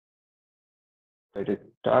It is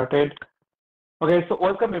started. Okay, so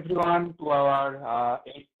welcome everyone to our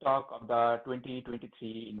eighth talk of the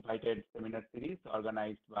 2023 invited seminar series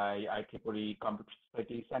organized by IEEE Computer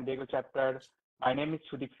Society San Diego chapter. My name is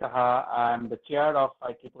Sudeep Saha. I'm the chair of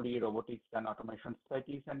IEEE Robotics and Automation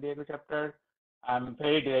Society San Diego chapter. I'm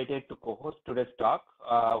very delighted to co-host today's talk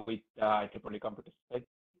with IEEE Computer Society.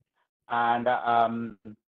 And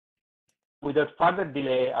without further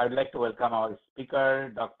delay, I would like to welcome our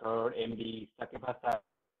speaker, Dr. M.D. Saqib Hasan.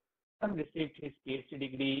 Received his PhD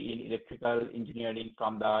degree in electrical engineering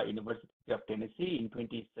from the University of Tennessee in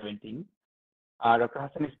 2017. Dr.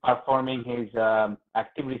 Hasan is performing his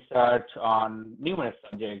active research on numerous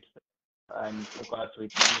subjects and focus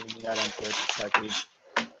with nonlinear and chaotic circuits,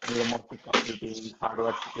 neuromorphic computing,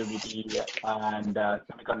 hardware security, and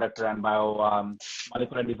semiconductor and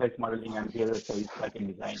molecular device modeling and behavioral service circuit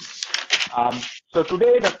design. So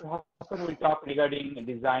today, Dr. Hasan will talk regarding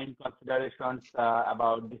design considerations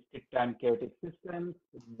about discrete-time chaotic systems,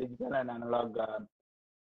 digital and analog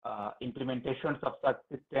implementations of such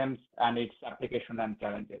systems, and its application and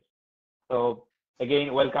challenges. So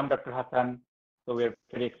again, welcome, Dr. Hasan. So we're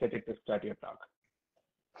very excited to start your talk.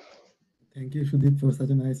 Thank you, Sudeep, for such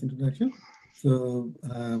a nice introduction. So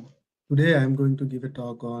today I'm going to give a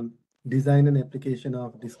talk on design and application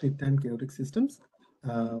of discrete-time chaotic systems.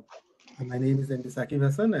 My name is M.D. Saqib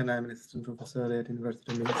Hasan, and I'm an assistant professor at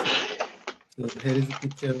University of Minnesota. So here is a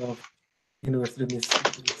picture of University of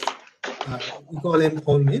Minnesota. We call him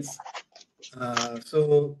Holmes.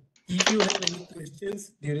 So if you have any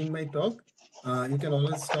questions during my talk, you can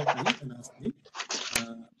always stop me and ask me.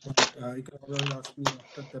 But you can always ask me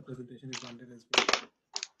after the presentation is ended as well.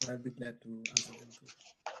 So I'll be glad to answer them.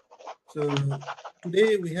 So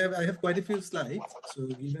today I have quite a few slides. So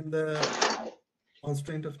given the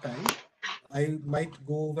constraint of time, I might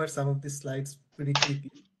go over some of these slides pretty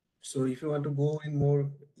quickly. So if you want to go in more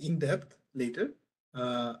in depth later,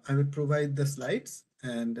 I will provide the slides,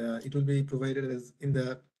 and it will be provided as in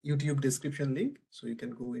the YouTube description link. So you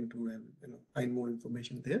can go into and find more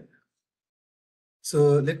information there.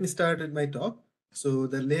 So let me start with my talk. So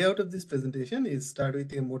the layout of this presentation is start with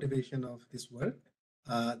the motivation of this work.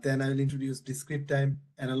 Then I will introduce discrete time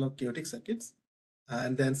analog chaotic circuits,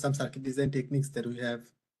 and then some circuit design techniques that we have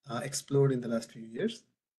explored in the last few years,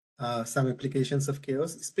 some applications of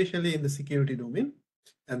chaos, especially in the security domain,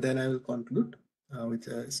 and then I will conclude with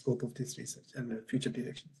the scope of this research and the future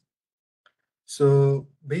directions. So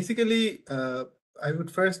basically, I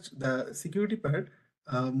would first, the security part,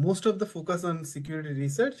 most of the focus on security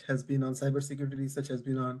research has been on cybersecurity research, has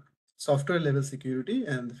been on software level security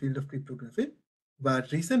and the field of cryptography.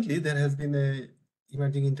 But recently, there has been a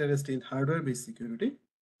emerging interest in hardware-based security,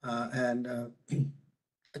 and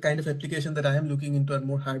the kind of application that I am looking into are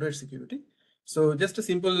more hardware security. So just a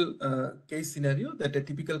simple case scenario, that a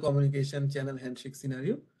typical communication channel handshake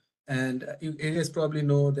scenario. And you guys probably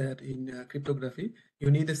know that in cryptography, you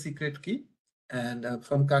need a secret key. And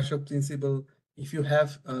from Kirchhoff principle, if you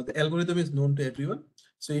have the algorithm is known to everyone.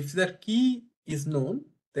 So if that key is known,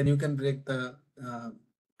 then you can break the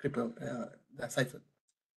the cipher.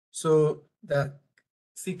 So the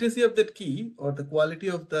secrecy of that key or the quality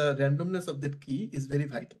of the randomness of that key is very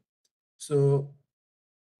vital. So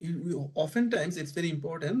oftentimes it's very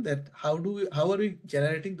important that how are we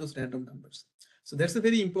generating those random numbers? So that's a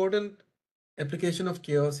very important application of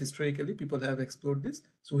chaos. Historically, people have explored this.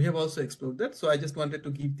 So we have also explored that. So I just wanted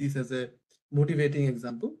to give this as a motivating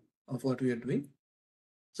example of what we are doing.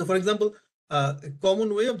 So for example, a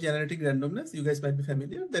common way of generating randomness, you guys might be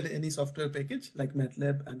familiar that any software package like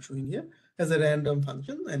MATLAB I'm showing here has a random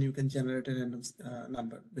function, and you can generate a random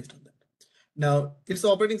number based on that. Now it's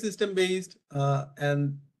operating system based,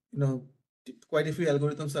 and quite a few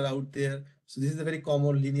algorithms are out there. So this is a very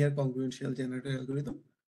common linear congruential generator algorithm.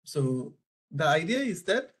 So the idea is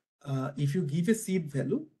that if you give a seed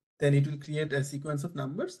value, then it will create a sequence of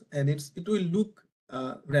numbers, and it will look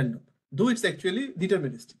random, though it's actually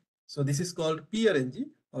deterministic. So this is called PRNG,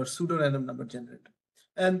 or pseudo random number generator.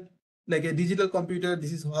 And like a digital computer,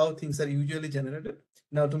 this is how things are usually generated.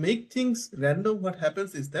 Now to make things random, what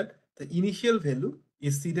happens is that the initial value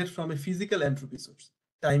is seeded from a physical entropy source,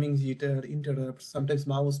 timing jitter, interrupts, sometimes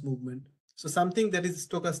mouse movement. So something that is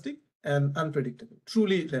stochastic and unpredictable,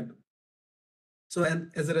 truly random. So,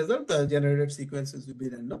 and as a result, the generated sequences will be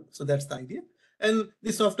random. So that's the idea. And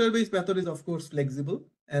the software-based method is of course flexible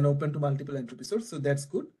and open to multiple entropy sources. So that's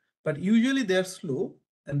good. But usually they're slow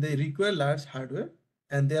and they require large hardware,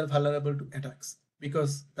 and they are vulnerable to attacks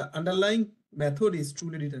because the underlying method is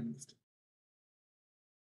truly deterministic.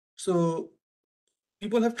 So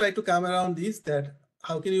people have tried to come around this, that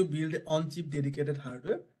how can you build on-chip dedicated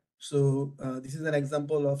hardware So this is an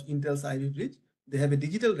example of Intel's Ivy Bridge. They have a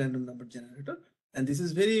digital random number generator, and this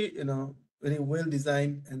is very, very well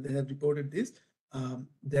designed, and they have reported this.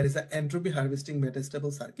 There is an entropy harvesting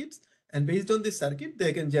metastable circuits, and based on this circuit,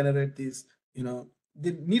 they can generate this,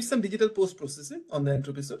 they need some digital post processing on the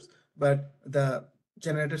entropy source, but the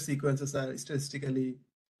generated sequences are statistically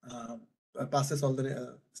passes all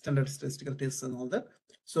the standard statistical tests and all that.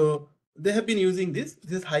 So they have been using this.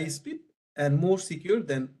 This is high speed and more secure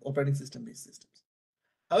than operating system based systems.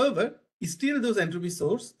 However, still those entropy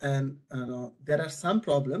source, and there are some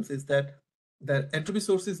problems, is that the entropy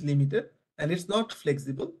source is limited and it's not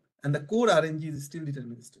flexible, and the core RNG is still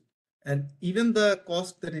deterministic. And even the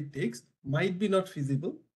cost that it takes might be not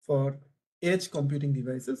feasible for edge computing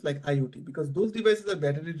devices like IoT, because those devices are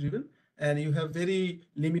battery driven and you have very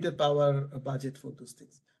limited power budget for those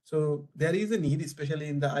things. So there is a need, especially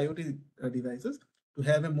in the IoT devices, to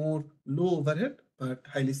have a more low overhead but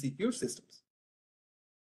highly secure systems.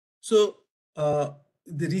 So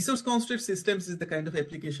the resource constraint systems is the kind of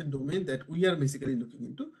application domain that we are basically looking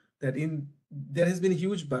into. That there has been a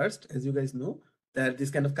huge burst, as you guys know, that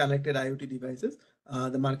this kind of connected IoT devices,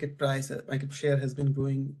 the market share has been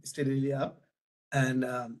growing steadily up, and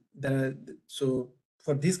so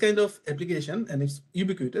for this kind of application, and it's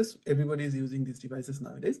ubiquitous, everybody is using these devices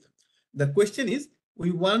nowadays. The question is,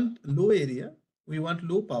 we want low area, we want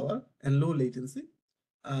low power and low latency.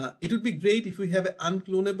 It would be great if we have an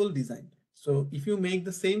unclonable design. So if you make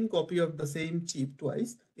the same copy of the same chip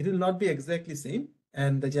twice, it will not be exactly same,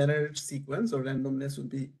 and the generated sequence or randomness will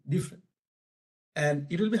be different. And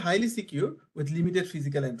it will be highly secure with limited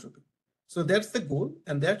physical entropy. So that's the goal,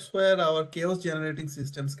 and that's where our chaos generating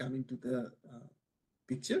systems come into the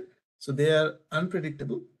picture. So they are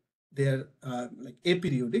unpredictable. They are like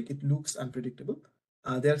aperiodic. It looks unpredictable.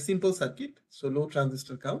 They are simple circuit, so low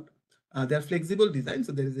transistor count. They are flexible design,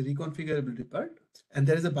 so there is a reconfigurability part, and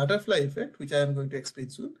there is a butterfly effect, which I am going to explain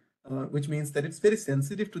soon, which means that it's very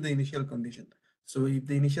sensitive to the initial condition. So if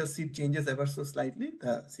the initial seed changes ever so slightly,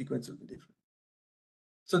 the sequence will be different.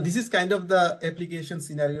 So this is kind of the application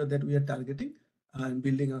scenario that we are targeting and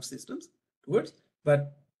building our systems towards.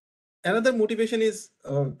 But another motivation is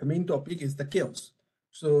the main topic is the chaos.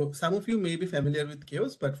 So some of you may be familiar with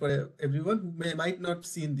chaos, but for everyone who might not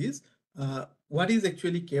seen this, what is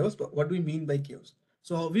actually chaos? But what do we mean by chaos?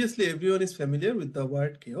 So obviously everyone is familiar with the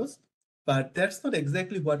word chaos, but that's not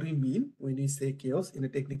exactly what we mean when we say chaos in a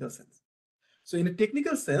technical sense. So in a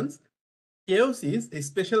technical sense, chaos is a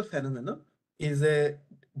special phenomenon, is a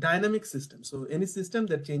dynamic system. So any system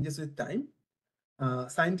that changes with time,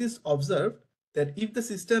 scientists observed that if the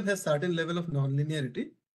system has certain level of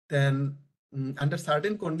nonlinearity, then under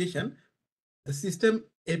certain condition, the system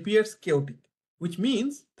appears chaotic, which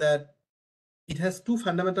means that it has two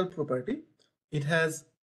fundamental property. It has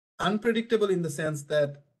unpredictable in the sense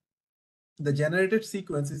that the generated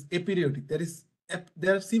sequence is aperiodic.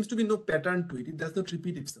 There seems to be no pattern to it. It does not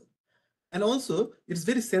repeat itself. And also, it's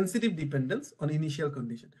very sensitive dependence on initial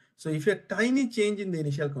condition. So if a tiny change in the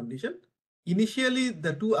initial condition, initially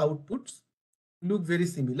the two outputs look very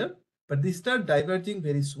similar, but they start diverging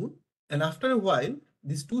very soon. And after a while,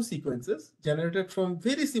 these two sequences generated from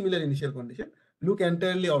very similar initial condition look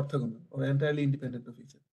entirely orthogonal or entirely independent of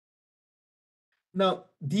each other. Now,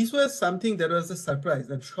 this was something that was a surprise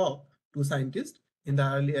and shock to scientists in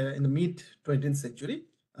the mid 20th century.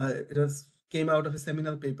 It came out of a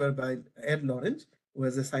seminal paper by Ed Lawrence, who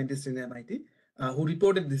was a scientist in MIT, who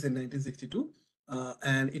reported this in 1962.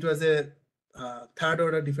 And it was a third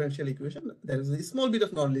order differential equation. There is a small bit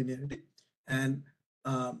of nonlinearity. And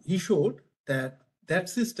he showed that that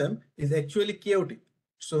system is actually chaotic.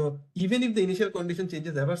 So even if the initial condition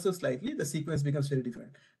changes ever so slightly, the sequence becomes very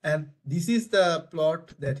different. And this is the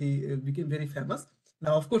plot that he became very famous.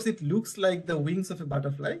 Now, of course, it looks like the wings of a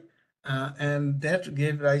butterfly, and that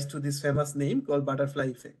gave rise to this famous name called butterfly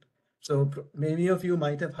effect. So many of you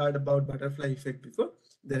might have heard about butterfly effect before.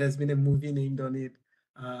 There has been a movie named on it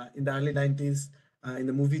in the early 90s. In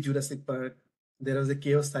the movie Jurassic Park, there was a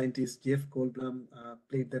chaos scientist, Jeff Goldblum,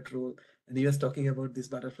 played that role, and he was talking about this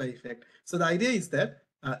butterfly effect. So the idea is that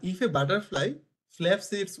if a butterfly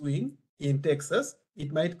flaps its wing in Texas,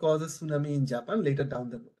 it might cause a tsunami in Japan later down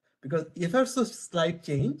the road. Because ever so slight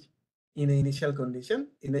change in an initial condition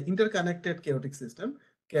in an interconnected chaotic system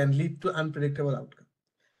can lead to unpredictable outcome.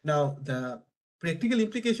 Now, the practical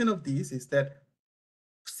implication of this is that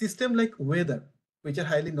systems like weather, which are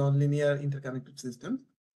highly nonlinear interconnected systems,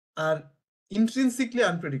 are intrinsically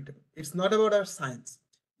unpredictable. It's not about our science.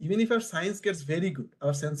 Even if our science gets very good,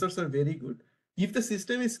 our sensors are very good, if the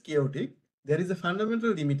system is chaotic, there is a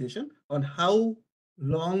fundamental limitation on how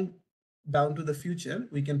long down to the future,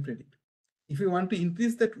 we can predict. If we want to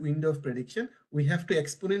increase that window of prediction, we have to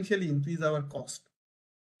exponentially increase our cost.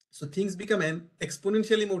 So things become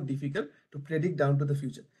exponentially more difficult to predict down to the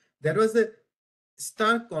future. That was the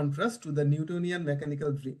stark contrast to the Newtonian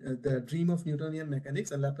mechanical dream, the dream of Newtonian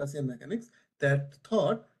mechanics and Laplacian mechanics, that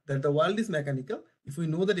thought that the world is mechanical. If we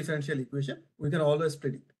know the differential equation, we can always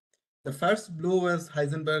predict. The first blow was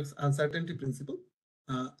Heisenberg's uncertainty principle,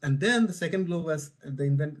 and then the second blow was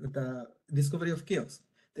the discovery of chaos.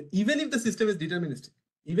 That even if the system is deterministic,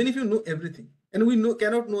 even if you know everything, and we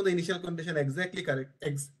cannot know the initial condition exactly correct,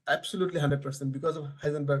 absolutely 100% because of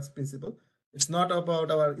Heisenberg's principle. It's not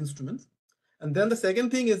about our instruments. And then the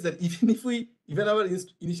second thing is that even our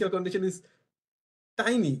initial condition is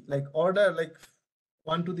tiny, like order like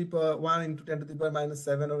 1 to the power 1 into 10 to the power minus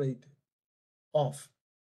 7 or 8 off.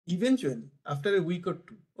 Eventually, after a week or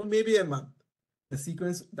two, or maybe a month, the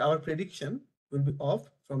sequence, our prediction will be off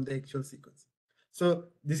from the actual sequence. So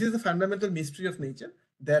this is the fundamental mystery of nature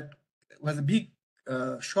that was a big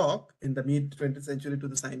shock in the mid 20th century to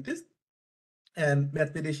the scientists, and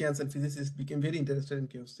mathematicians and physicists became very interested in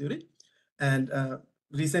chaos theory. And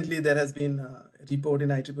recently there has been a report in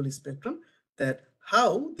IEEE Spectrum that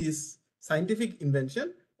how this scientific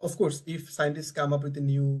invention, of course, if scientists come up with a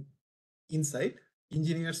new insight,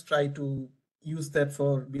 engineers try to use that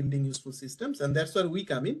for building useful systems, and that's where we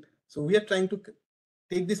come in. So we are trying to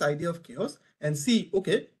take this idea of chaos and see,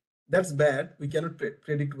 okay, that's bad, we cannot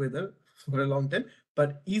predict weather for a long time,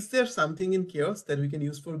 but is there something in chaos that we can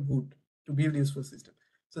use for good to build useful systems?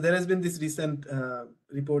 So there has been this recent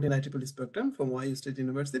report in IEEE Spectrum from Ohio State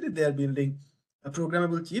University. They are building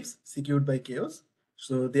programmable chips secured by chaos.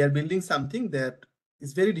 So they are building something that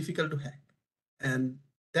is very difficult to hack, and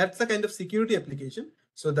that's a kind of security application.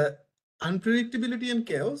 So the unpredictability and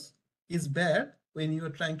chaos is bad when you are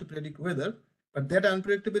trying to predict weather, but that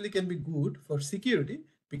unpredictability can be good for security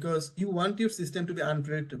because you want your system to be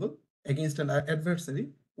unpredictable against an adversary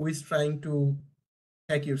who is trying to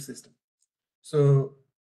hack your system. So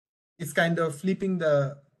it's kind of flipping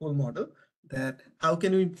the whole model, that how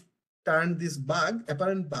can we turn this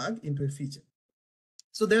apparent bug into a feature.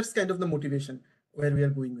 So that's kind of the motivation where we are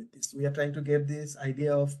going with this. We are trying to get this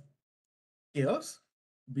idea of chaos,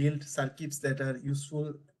 build circuits that are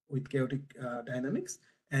useful with chaotic dynamics,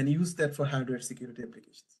 and use that for hardware security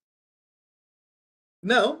applications.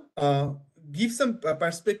 Now, give some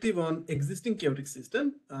perspective on existing chaotic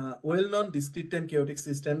system. Well-known discrete time chaotic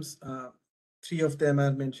systems, three of them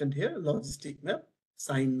are mentioned here: logistic map,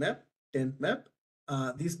 sign map, tent map.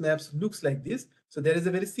 These maps looks like this. So there is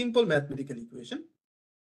a very simple mathematical equation.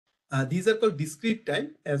 These are called discrete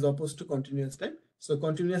time as opposed to continuous time. So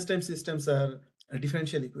continuous time systems are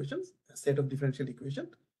differential equations, a set of differential equations.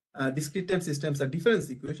 Discrete time systems are difference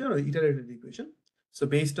equation or iterated equation. So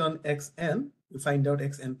based on xn, you find out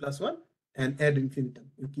xn plus 1 and add infinitum.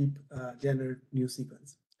 You keep generate new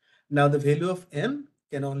sequence. Now the value of n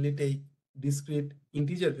can only take discrete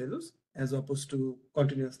integer values as opposed to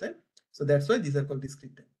continuous time. So that's why these are called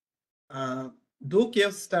discrete time. Though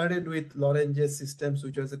chaos started with Lorentz systems,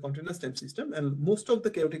 which was a continuous time system, and most of the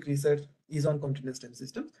chaotic research is on continuous time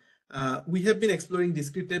systems, we have been exploring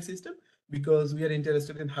discrete time system because we are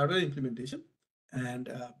interested in hardware implementation, and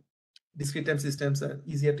discrete time systems are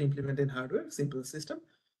easier to implement in hardware, simple system.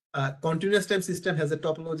 Continuous time system has a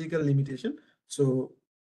topological limitation. So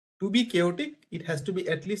to be chaotic, it has to be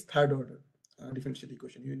at least third order differential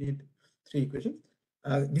equation. You need 3 equations.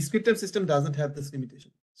 Discrete time system doesn't have this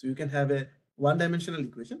limitation. So you can have a one-dimensional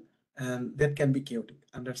equation, and that can be chaotic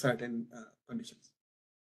under certain conditions.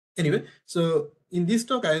 Anyway, so in this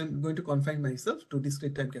talk, I am going to confine myself to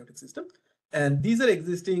discrete time chaotic system. And these are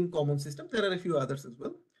existing common systems. There are a few others as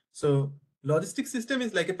well. So logistic system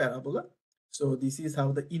is like a parabola. So this is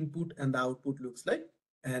how the input and the output looks like.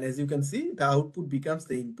 And as you can see, the output becomes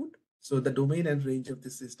the input. So the domain and range of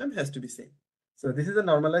the system has to be same. So this is a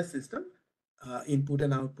normalized system. Input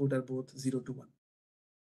and output are both 0 to 1.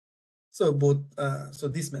 So so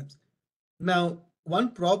these maps. Now,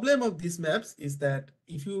 one problem of these maps is that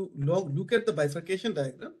if you look at the bifurcation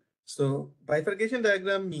diagram, so bifurcation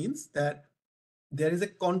diagram means that there is a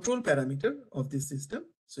control parameter of this system.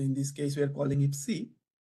 So in this case, we are calling it C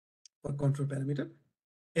for control parameter.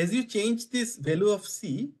 As you change this value of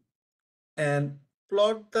C and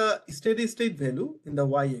plot the steady state value in the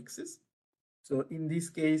y-axis. So in this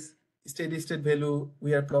case, steady state value,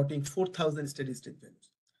 we are plotting 4,000 steady state values.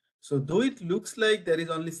 So though it looks like there is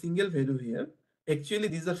only single value here, actually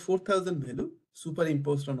these are 4,000 value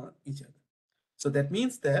superimposed on each other. So that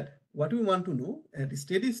means that what we want to know at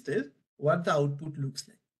steady state, what the output looks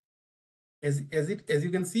like. As you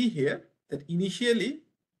can see here, that initially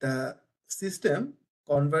the system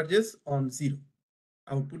converges on 0.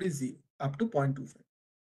 Output is 0 up to 0.25.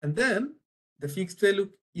 And then the fixed value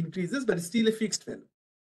increases, but it's still a fixed value.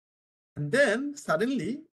 And then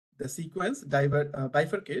suddenly the sequence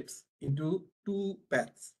bifurcates into two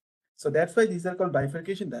paths. So that's why these are called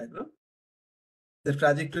bifurcation diagram. The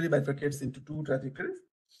trajectory bifurcates into two trajectories.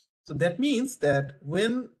 So that means that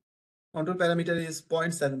when control parameter is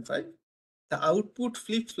 0.75, the output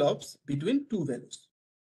flip-flops between two values.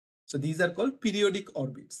 So these are called periodic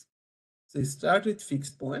orbits. So you start with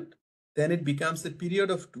fixed point, then it becomes a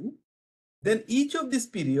period of 2. Then each of this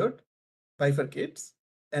period bifurcates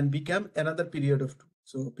and become another period of 2.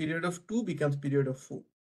 So period of 2 becomes period of 4.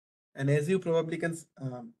 And as you probably can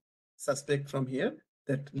suspect from here,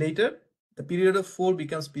 that later the period of 4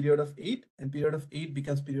 becomes period of 8, and period of 8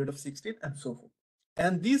 becomes period of 16, and so forth.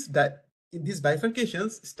 And these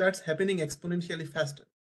bifurcations starts happening exponentially faster.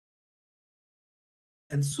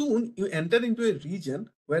 And soon you enter into a region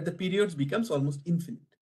where the periods becomes almost infinite.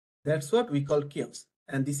 That's what we call chaos.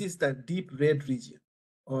 And this is the deep red region,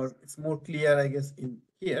 or it's more clear, I guess, in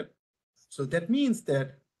here. So that means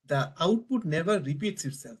that the output never repeats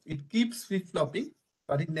itself. It keeps flip-flopping,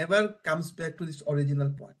 but it never comes back to this original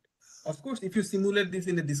point. Of course, if you simulate this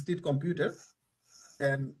in a discrete computer,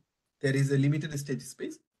 then there is a limited state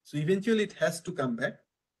space. So eventually it has to come back.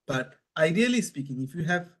 But ideally speaking, if you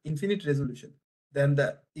have infinite resolution, then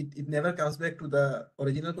it never comes back to the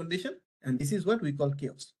original condition. And this is what we call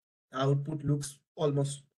chaos. The output looks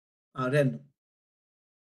almost random.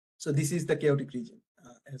 So this is the chaotic region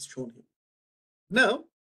as shown here. Now,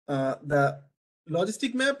 the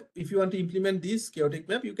logistic map, if you want to implement this chaotic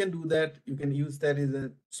map, you can do that. You can use that as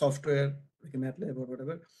a software, like a MATLAB or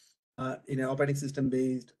whatever, in an operating system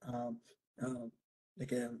based,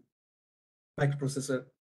 like a microprocessor.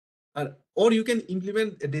 Or you can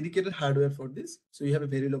implement a dedicated hardware for this. So you have a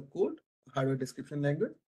Verilog code, hardware description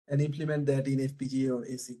language, and implement that in FPGA or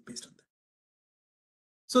ASIC based on that.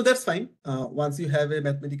 So that's fine. Once you have a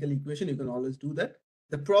mathematical equation, you can always do that.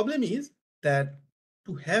 The problem is that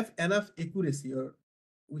to have enough accuracy, or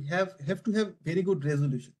we have to have very good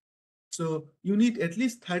resolution. So you need at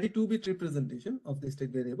least 32-bit representation of the state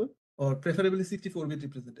variable, or preferably 64-bit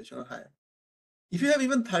representation or higher. If you have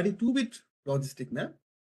even 32-bit logistic map,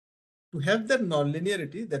 to have that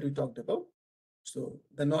nonlinearity that we talked about, so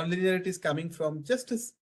the nonlinearity is coming from just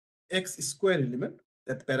as x square element,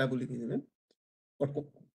 that parabolic element, or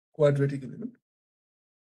quadratic element.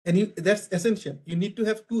 And that's essential. You need to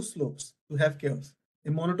have two slopes to have chaos. A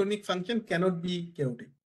monotonic function cannot be chaotic.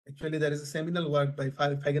 Actually, there is a seminal work by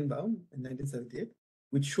Feigenbaum in 1978,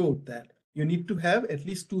 which showed that you need to have at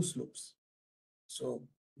least two slopes. So,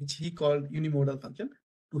 which he called unimodal function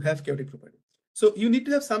to have chaotic property. So you need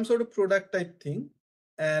to have some sort of product type thing.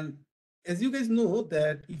 And as you guys know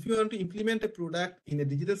that if you want to implement a product in a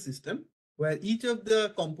digital system where each of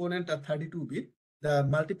the components are 32-bit, the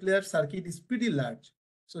multiplier circuit is pretty large.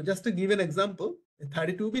 So just to give an example, a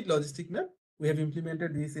 32-bit logistic map, we have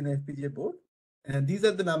implemented this in FPGA board. And these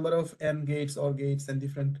are the number of AND gates, OR gates, and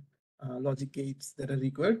different logic gates that are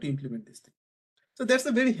required to implement this thing. So that's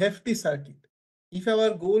a very hefty circuit. If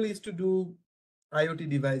our goal is to do IoT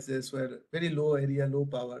devices where very low area, low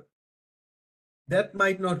power, that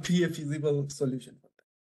might not be a feasible solution for that.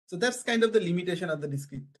 So that's kind of the limitation of the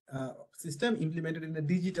discrete system implemented in a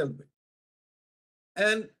digital way.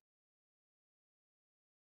 And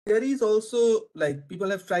there is also, like, people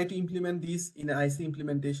have tried to implement this in an IC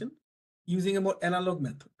implementation using a more analog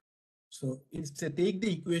method. So instead, take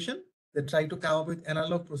the equation, they try to come up with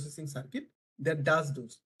analog processing circuit that does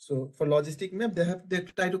those. So for logistic map, they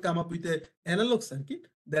try to come up with an analog circuit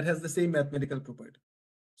that has the same mathematical property.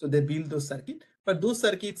 So they build those circuits, but those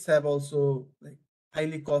circuits have also like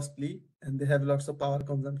highly costly, and they have lots of power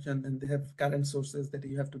consumption, and they have current sources that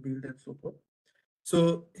you have to build and so forth.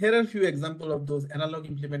 So here are a few examples of those analog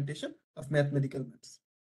implementation of mathematical maps.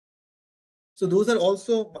 So those are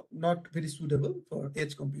also not very suitable for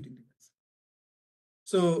edge computing devices.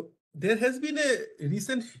 So there has been a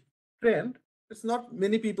recent trend. It's not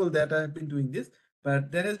many people that have been doing this,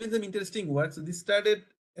 but there has been some interesting work. So this started,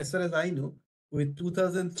 as far as I know, with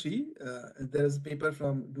 2003. There's a paper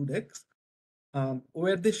from Dudex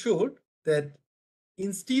where they showed that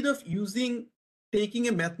instead of taking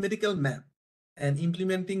a mathematical map and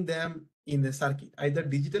implementing them in a circuit, either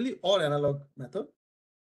digitally or analog method,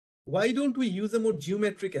 why don't we use a more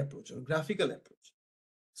geometric approach or graphical approach?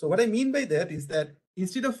 So what I mean by that is that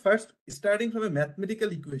instead of first starting from a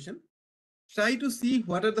mathematical equation, try to see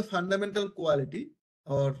what are the fundamental quality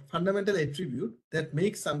or fundamental attribute that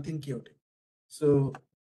makes something chaotic. So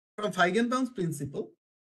from Feigenbaum's principle,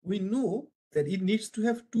 we know that it needs to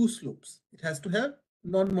have two slopes. It has to have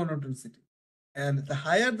non-monotonicity. And the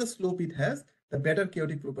higher the slope it has, the better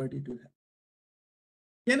chaotic property it will have.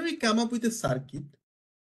 Can we come up with a circuit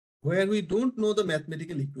where we don't know the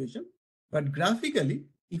mathematical equation, but graphically,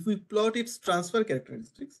 if we plot its transfer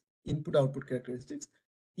characteristics, input-output characteristics,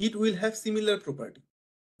 it will have similar property.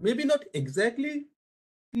 Maybe not exactly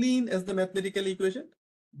clean as the mathematical equation,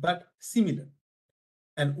 but similar.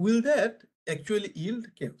 And will that actually yield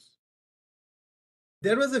chaos?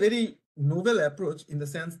 There was a very novel approach in the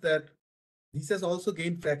sense that this has also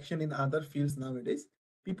gained traction in other fields nowadays.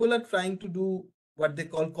 People are trying to do what they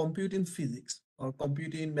call compute in physics or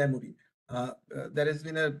compute in memory. There has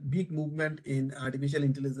been a big movement in artificial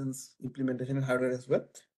intelligence implementation and hardware as well,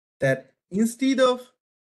 that instead of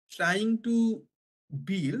trying to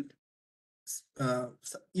build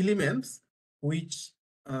elements which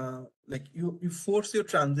like you force your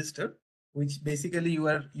transistor, which basically you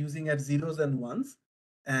are using at zeros and ones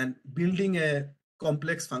and building a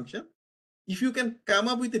complex function. If you can come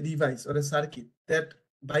up with a device or a circuit that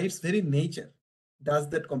by its very nature does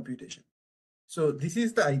that computation. So this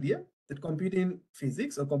is the idea that compute in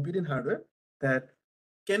physics or compute in hardware, that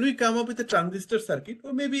can we come up with a transistor circuit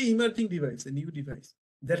or maybe emerging device, a new device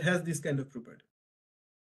that has this kind of property.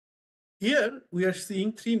 Here we are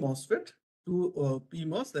seeing three MOSFET, two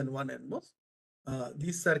PMOS and one NMOS.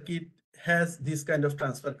 This circuit has this kind of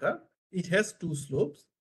transfer curve. It has two slopes,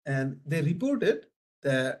 and they reported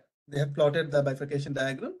that they have plotted the bifurcation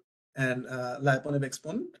diagram and Lyapunov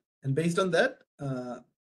exponent, and based on that,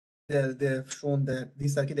 they have shown that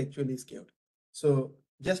this circuit actually is chaotic. So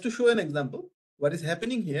just to show an example, what is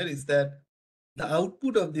happening here is that the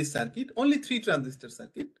output of this circuit, only 3 transistor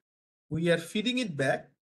circuit, we are feeding it back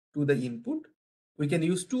to the input. We can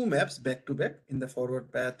use 2 maps back to back in the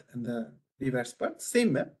forward path and the reverse path,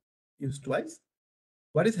 same map used twice.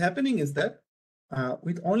 What is happening is that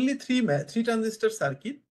with only 3 transistor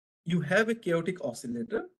circuit, you have a chaotic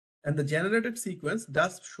oscillator, and the generated sequence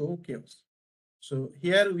does show chaos. So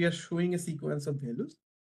here we are showing a sequence of values.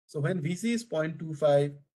 So when VC is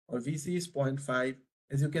 0.25 or VC is 0.5,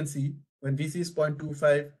 as you can see, when VC is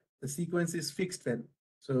 0.25, the sequence is fixed value.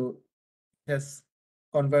 So it has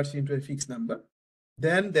converts into a fixed number.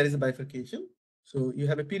 Then there is a bifurcation. So you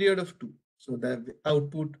have a period of 2. So the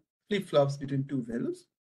output flip-flops between 2 values.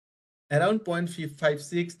 Around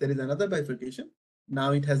 0.56, there is another bifurcation.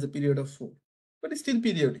 Now it has a period of 4, but it's still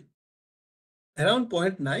periodic. Around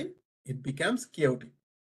 0.9, it becomes chaotic.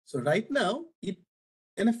 So right now, it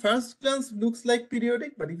in a first glance looks like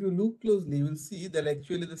periodic, but if you look closely, you will see that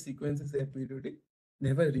actually the sequence is aperiodic,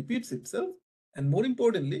 never repeats itself. And more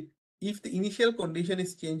importantly, if the initial condition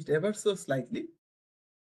is changed ever so slightly,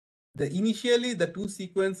 initially the 2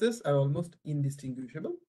 sequences are almost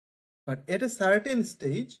indistinguishable. But at a certain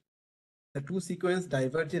stage, the 2 sequences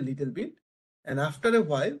diverge a little bit, and after a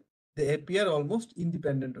while, they appear almost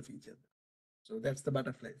independent of each other. So that's the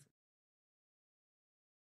butterfly effect.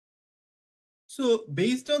 So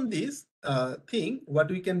based on this thing, what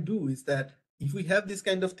we can do is that if we have this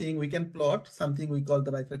kind of thing, we can plot something we call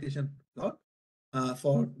the bifurcation plot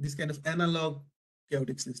for this kind of analog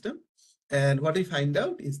chaotic system. And what we find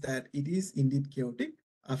out is that it is indeed chaotic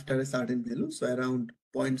after a certain value. So around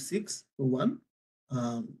 0.6 to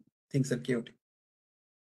 1, things are chaotic.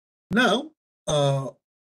 Now,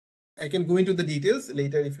 I can go into the details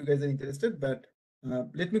later if you guys are interested, but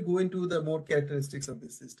let me go into the more characteristics of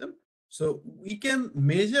this system. So we can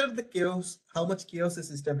measure the chaos, how much chaos a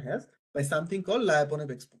system has, by something called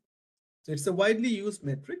Lyapunov exponent. So it's a widely used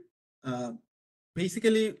metric.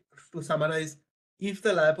 Basically, to summarize, if the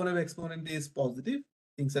Lyapunov exponent is positive,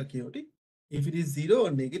 things are chaotic. If it is 0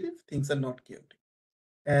 or negative, things are not chaotic.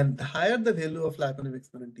 And the higher the value of Lyapunov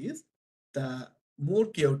exponent is, the more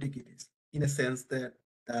chaotic it is, in a sense that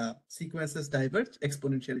the sequences diverge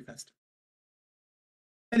exponentially faster.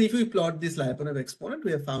 And if we plot this Lyapunov exponent,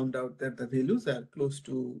 we have found out that the values are close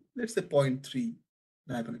to, let's say, 0.3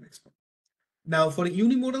 Lyapunov exponent. Now, for a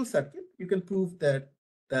unimodal circuit, you can prove that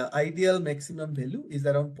the ideal maximum value is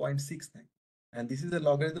around 0.69. And this is a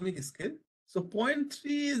logarithmic scale. So 0.3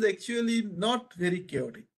 is actually not very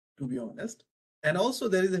chaotic, to be honest. And also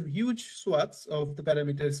there is a huge swaths of the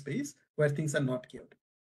parameter space where things are not chaotic.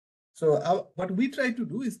 So what we try to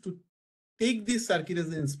do is to take this circuit as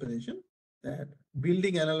an inspiration, that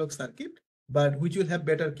building analog circuit, but which will have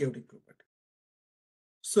better chaotic property.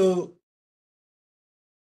 So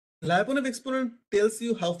Lyapunov exponent tells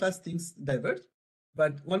you how fast things diverge.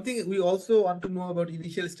 But one thing we also want to know about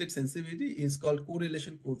initial state sensitivity is called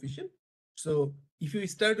correlation coefficient. So if you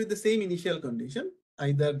start with the same initial condition,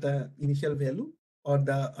 either the initial value or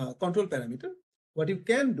the control parameter, what you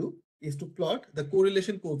can do is to plot the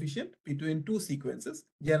correlation coefficient between two sequences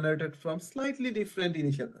generated from slightly different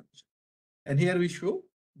initial conditions. And here we show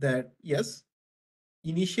that, yes,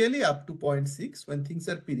 initially up to 0.6, when things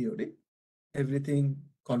are periodic, everything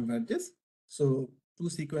converges. So two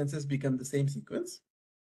sequences become the same sequence.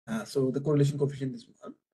 So the correlation coefficient is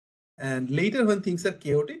 1. And later when things are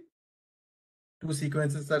chaotic, two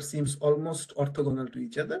sequences seems almost orthogonal to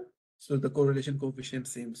each other. So the correlation coefficient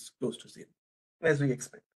seems close to 0, as we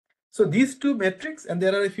expect. So these two metrics, and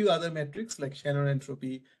there are a few other metrics like Shannon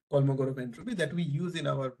entropy, Kolmogorov entropy that we use in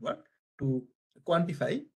our work to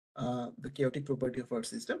quantify the chaotic property of our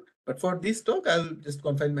system. But for this talk, I'll just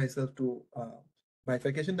confine myself to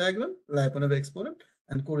bifurcation diagram, Lyapunov exponent,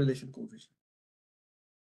 and correlation coefficient.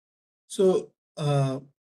 So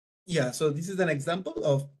yeah, so this is an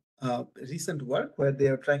example of recent work where they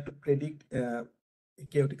are trying to predict a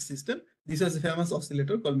chaotic system. This was a famous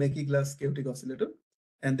oscillator called Mackey-Glass chaotic oscillator.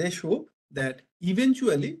 And they show that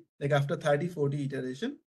eventually, like after 30, 40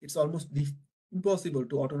 iteration, it's almost impossible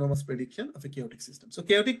to autonomous prediction of a chaotic system. So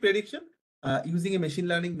chaotic prediction using a machine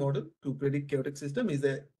learning model to predict chaotic system is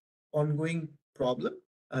a ongoing problem.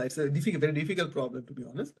 It's a very difficult problem, to be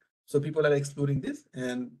honest. So people are exploring this.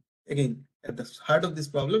 And again, at the heart of this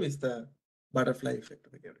problem is the butterfly effect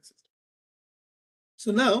of a chaotic system.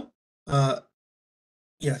 So now,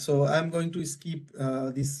 yeah, so I'm going to skip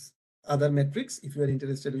these other metrics. If you are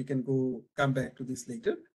interested, we can come back to this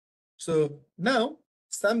later. So now,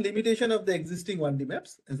 some limitation of the existing 1D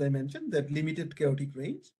maps, as I mentioned, that limited chaotic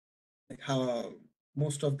range, like how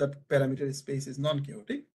most of the parameter space is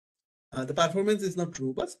non-chaotic. The performance is not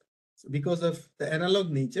robust. So because of the analog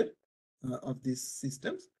nature of these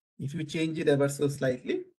systems, if you change it ever so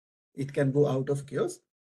slightly, it can go out of chaos,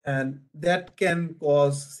 and that can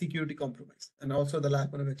cause security compromise. And also the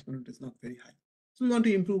Lyapunov exponent is not very high. So we want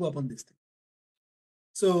to improve upon this thing.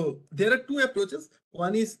 So there are two approaches.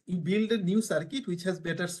 One is you build a new circuit which has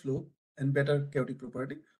better slope and better chaotic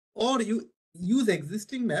property, or you use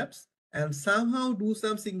existing maps and somehow do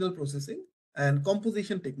some signal processing and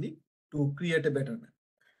composition technique to create a better map.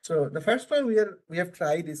 So the first one we have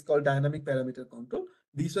tried is called dynamic parameter control.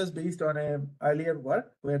 This was based on an earlier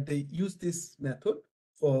work where they used this method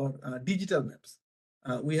for digital maps.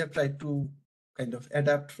 We have tried to kind of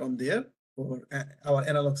adapt from there for our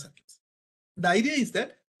analog circuits. The idea is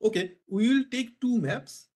that, okay, we will take two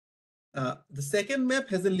maps. The second map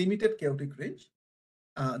has a limited chaotic range.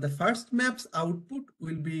 The first map's output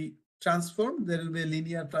will be transformed. There will be a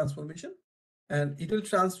linear transformation, and it will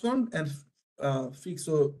transform and fix.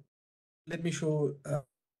 So let me show.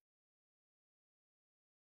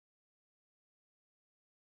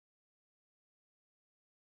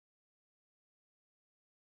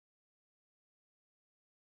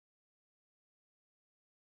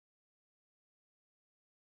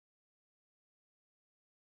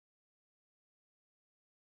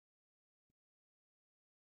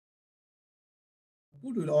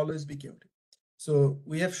 Will always be chaotic. So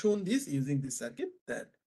we have shown this using this circuit that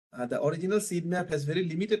the original seed map has very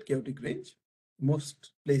limited chaotic range.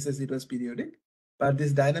 Most places it was periodic, but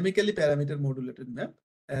this dynamically parameter modulated map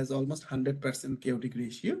has almost 100% chaotic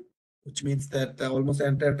ratio, which means that almost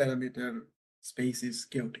entire parameter space is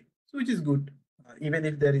chaotic, so which is good. Even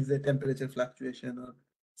if there is a temperature fluctuation or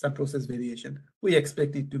some process variation, we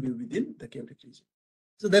expect it to be within the chaotic region.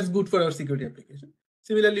 So that's good for our security application.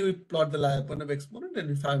 Similarly, we plot the Lyapunov exponent and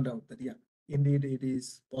we found out that, yeah, indeed it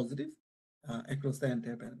is positive across the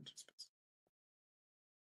entire parameter space.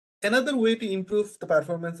 Another way to improve the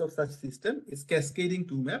performance of such system is cascading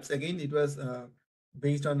two maps. Again, it was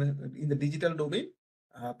based on in the digital domain.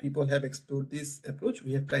 People have explored this approach.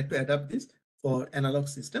 We have tried to adapt this for analog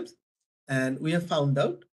systems. And we have found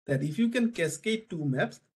out that if you can cascade two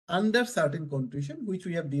maps under certain condition, which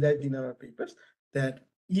we have derived in our papers, that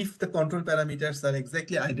if the control parameters are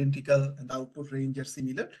exactly identical and the output range are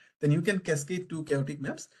similar, then you can cascade two chaotic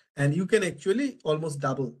maps and you can actually almost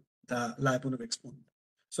double the Lyapunov exponent.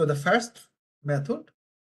 So the first method,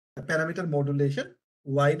 the parameter modulation,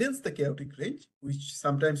 widens the chaotic range, which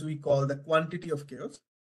sometimes we call the quantity of chaos.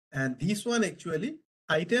 And this one actually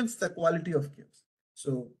heightens the quality of chaos.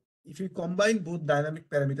 So if you combine both dynamic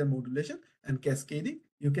parameter modulation and cascading,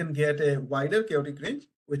 you can get a wider chaotic range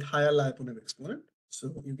with higher Lyapunov exponent. So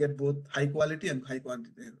you get both high quality and high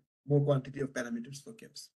quantity, more quantity of parameters for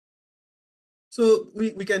chaos. So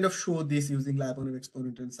we kind of show this using Lyapunov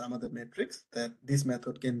exponent and some other metrics that this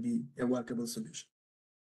method can be a workable solution.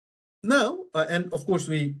 Now, and of course,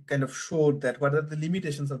 we kind of showed that what are the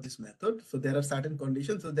limitations of this method. So there are certain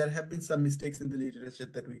conditions. So there have been some mistakes in the literature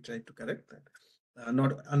that we tried to correct that.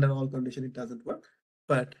 Not under all conditions, it doesn't work.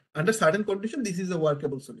 But under certain conditions, this is a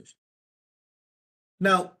workable solution.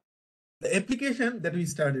 Now, the application that we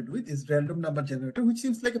started with is random number generator, which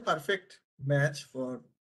seems like a perfect match for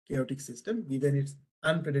chaotic system, given its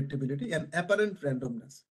unpredictability and apparent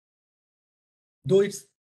randomness, though its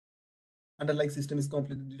underlying system is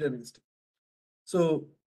completely deterministic. So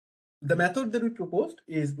the method that we proposed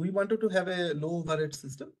is we wanted to have a low overhead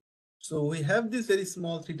system. So we have these very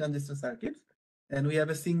small 3 transistor circuits, and we have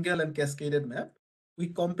a single and cascaded map. We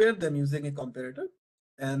compare them using a comparator,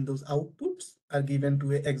 and those outputs are given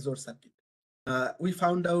to a XOR circuit. We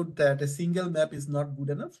found out that a single map is not good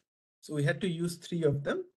enough. So we had to use 3 of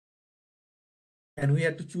them, and we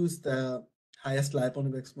had to choose the highest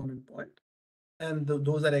Lyapunov exponent point, and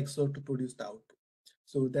those are XOR to produce the output.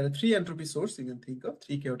 So there are 3 entropy sources you can think of,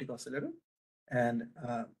 3 chaotic oscillator, and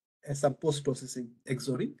some post-processing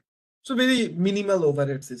XORing. So very minimal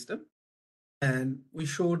overhead system. And we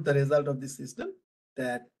showed the result of this system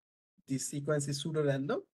that this sequence is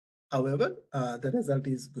pseudo-random. However, the result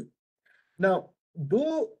is good. Now,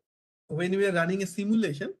 though when we are running a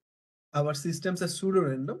simulation, our systems are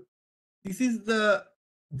pseudo-random. This is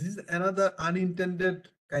another unintended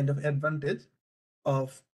kind of advantage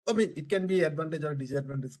of, I mean, it can be advantage or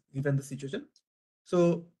disadvantage given the situation.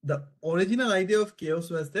 So the original idea of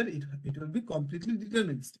chaos was that it will be completely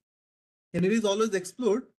deterministic. And it is always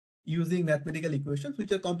explored using mathematical equations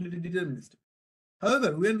which are completely deterministic.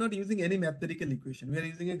 However, we are not using any mathematical equation. We are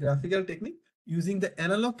using a graphical technique using the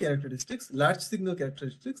analog characteristics, large signal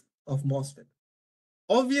characteristics of MOSFET.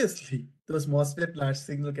 Obviously, those MOSFET large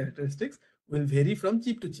signal characteristics will vary from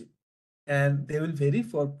chip to chip, and they will vary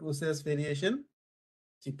for process variation,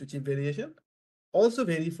 chip to chip variation, also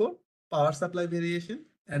vary for power supply variation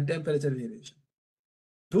and temperature variation.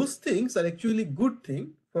 Those things are actually good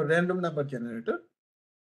thing for random number generator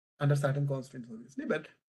under certain constraints, obviously, but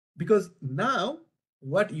because now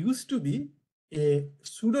what used to be a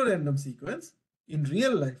pseudo-random sequence in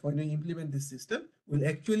real life when you implement this system will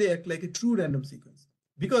actually act like a true random sequence,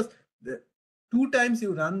 because the 2 times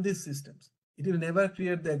you run these systems, it will never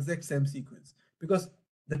create the exact same sequence, because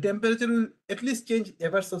the temperature will at least change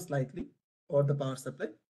ever so slightly, or the power supply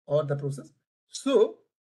or the process. So,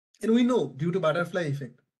 and we know due to butterfly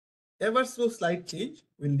effect, ever so slight change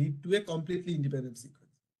will lead to a completely independent sequence.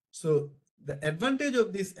 So the advantage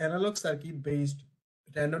of this analog circuit based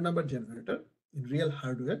random number generator in real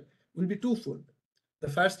hardware will be twofold. The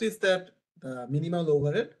first is that the minimal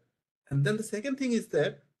overhead, and then the second thing is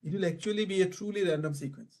that it will actually be a truly random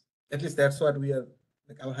sequence. At least that's what we are,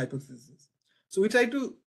 like, our hypothesis is. So we try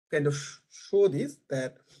to kind of show this,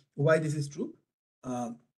 that why this is true.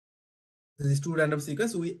 This is true random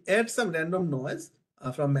sequence. So we add some random noise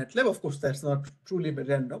from MATLAB. Of course, that's not truly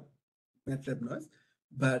random MATLAB noise,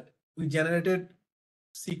 but we generated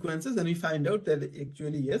sequences and we find out that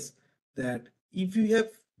actually, yes, that if you have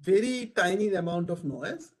very tiny amount of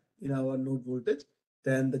noise in our node voltage,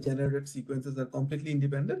 then the generated sequences are completely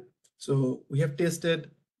independent. So we have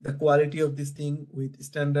tested the quality of this thing with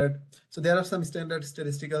standard. So there are some standard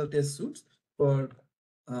statistical test suits for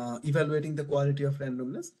evaluating the quality of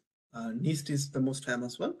randomness. NIST is the most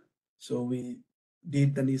famous one. So we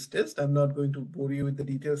did the NIST test. I'm not going to bore you with the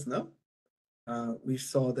details now. We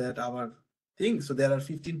saw that our thing, so there are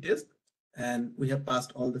 15 tests, and we have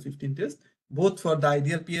passed all the 15 tests, both for the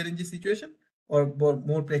ideal PRNG situation or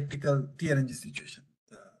more practical TRNG situation.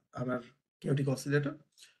 Our chaotic oscillator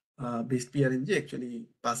based PRNG actually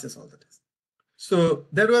passes all the tests. So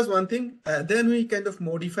that was one thing. Then we kind of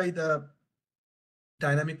modify the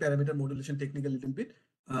dynamic parameter modulation technique a little bit.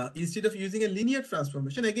 Instead of using a linear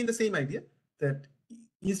transformation, again the same idea, that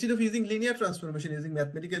instead of using linear transformation using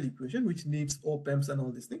mathematical equation which needs op-amps and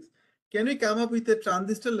all these things, can we come up with a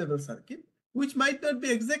transistor level circuit which might not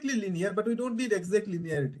be exactly linear, but we don't need exact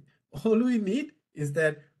linearity. All we need is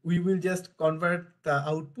that we will just convert the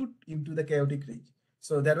output into the chaotic range.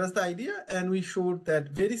 So that was the idea, and we showed that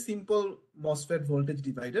very simple MOSFET voltage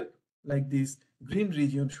divider like this green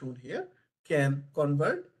region shown here can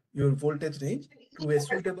convert your voltage range to a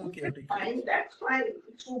suitable chaotic range. That's why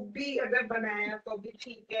should be अगर बनाया तो भी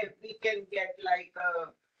ठीक है, we can get like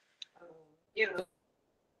you know.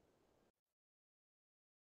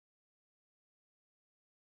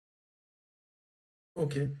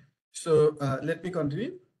 Okay, so let me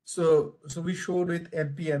continue. So we showed with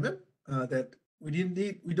MPMM that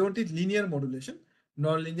we don't need linear modulation.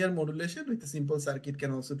 Non-linear modulation with a simple circuit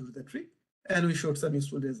can also do the trick, and we showed some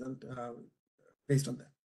useful result based on that.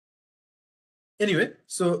 Anyway,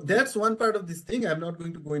 so that's one part of this thing. I'm not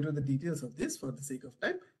going to go into the details of this for the sake of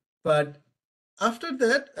time, but after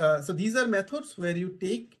that, so these are methods where you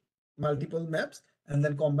take multiple maps and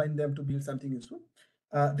then combine them to build something useful.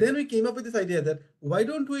 Then we came up with this idea that why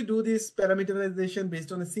don't we do this parameterization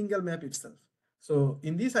based on a single map itself? So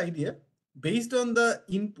in this idea, based on the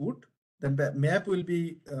input, the map will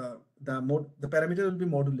be the parameter will be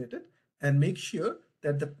modulated and make sure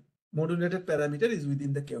that the modulated parameter is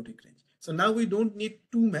within the chaotic range. So now we don't need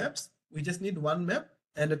two maps, we just need one map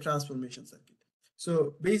and a transformation circuit.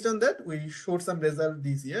 So based on that, we showed some result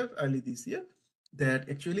this year, early this year, that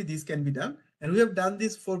actually this can be done. And we have done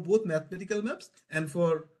this for both mathematical maps and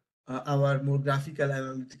for our more graphical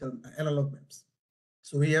analytical analog maps.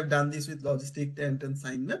 So we have done this with logistic tent and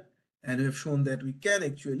sign map, and we have shown that we can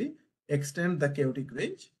actually extend the chaotic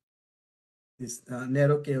range, this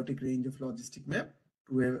narrow chaotic range of logistic map,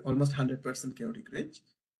 to a almost 100% chaotic range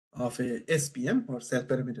of a SPM or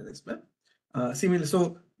self-parameterized map. Similarly,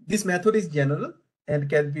 so this method is general and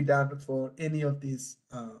can be done for any of these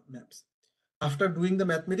maps. After doing the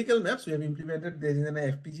mathematical maps, we have implemented this in an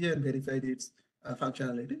FPGA and verified its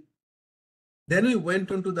functionality. Then we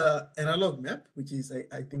went on to the analog map, which is,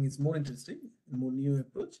 I think, is more interesting, more new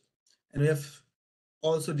approach. And we have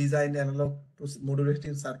also designed analog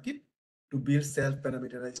modulating circuit to build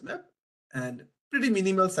self-parameterized map and pretty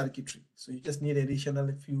minimal circuitry. So you just need additional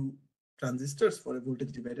a few transistors for a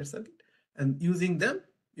voltage divider circuit, and using them,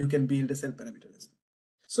 you can build a self-parameterized map.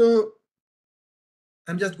 So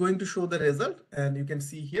I'm just going to show the result, and you can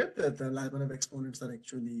see here that the Lyapunov exponents are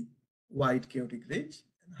actually wide chaotic range,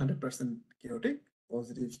 100% chaotic,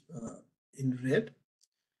 positive in red.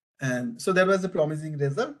 And so that was a promising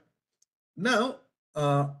result. Now,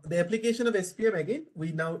 the application of SPM, again,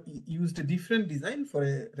 we now used a different design for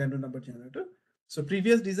a random number generator. So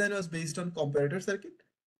previous design was based on comparator circuit.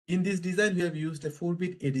 In this design, we have used a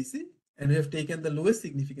 4-bit ADC, and we have taken the lowest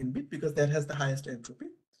significant bit because that has the highest entropy.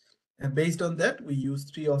 And based on that, we use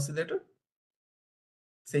 3 oscillator,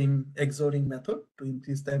 same XORing method to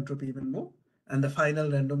increase the entropy even more. And the final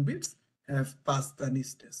random bits have passed the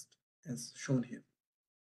NIST test as shown here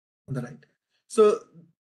on the right. So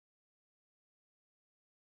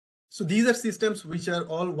these are systems which are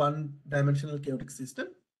all one-dimensional chaotic system.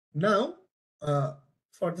 Now,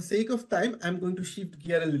 for the sake of time, I'm going to shift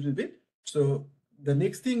gear a little bit. So the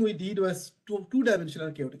next thing we did was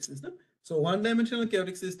two-dimensional chaotic system. So one-dimensional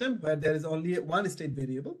chaotic system where there is only one state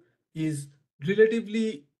variable is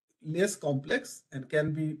relatively less complex and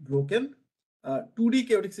can be broken. 2D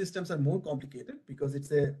chaotic systems are more complicated because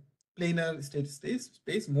it's a planar state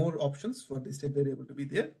space, more options for the state variable to be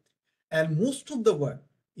there. And most of the work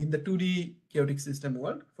in the 2D chaotic system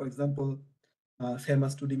world, for example,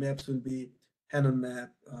 famous 2D maps will be Hannon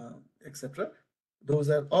map, etc. Those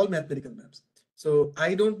are all mathematical maps. So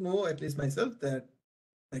I don't know, at least myself, that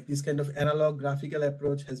like this kind of analog graphical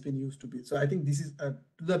approach has been used to build. So I think this is, to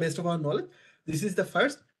the best of our knowledge, this is the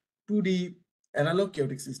first 2D analog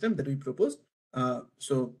chaotic system that we proposed.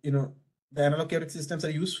 So, you know, the analog chaotic systems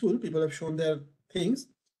are useful. People have shown their things,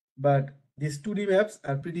 but these 2D maps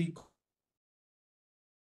are pretty.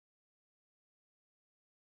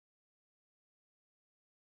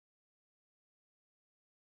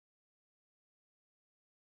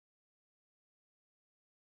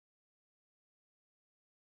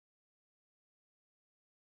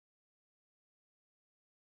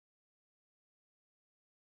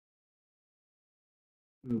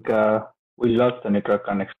 We lost the network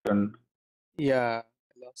connection. Yeah,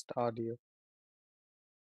 I lost audio.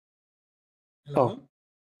 Hello? Oh,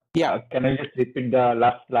 yeah. Can I just repeat the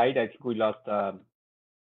last slide? I think we lost the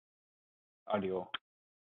audio.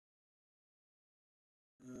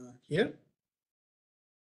 Here?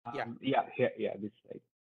 Yeah. Yeah, this slide.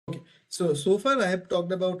 Okay, so far I have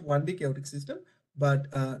talked about 1D chaotic system, but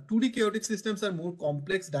 2D chaotic systems are more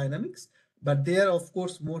complex dynamics, but they are of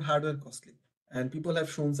course more hardware costly. And people have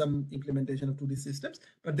shown some implementation of 2D systems,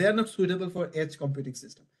 but they are not suitable for edge computing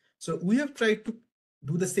system. So we have tried to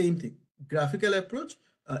do the same thing: graphical approach,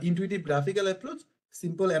 intuitive graphical approach,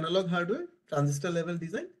 simple analog hardware, transistor level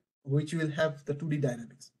design, which will have the 2D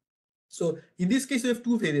dynamics. So in this case, we have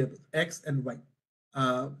two variables, X and Y,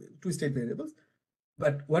 two state variables.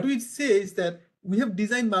 But what we say is that we have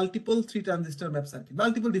designed multiple 3 transistor map circuit,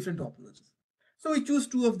 multiple different topologies. So we choose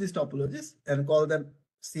 2 of these topologies and call them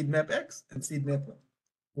seed map X and seed map Y.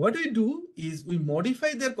 What we do is we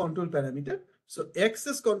modify their control parameter. So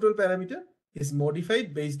X's control parameter is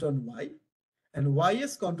modified based on Y, and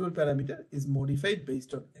Y's control parameter is modified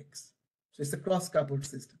based on X. So it's a cross-coupled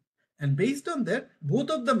system. And based on that, both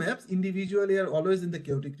of the maps individually are always in the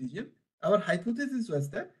chaotic region. Our hypothesis was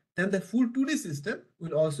that then the full 2D system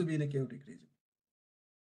will also be in a chaotic region.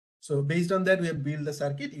 So based on that, we have built the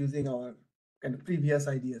circuit using our kind of previous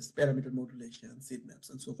ideas, parameter modulation, seed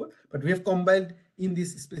maps, and so forth. But we have combined in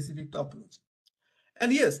this specific topology.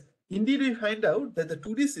 And yes, indeed, we find out that the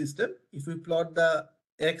 2D system, if we plot the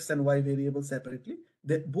X and Y variables separately,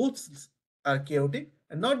 they both are chaotic.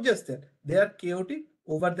 And not just that, they are chaotic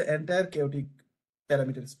over the entire chaotic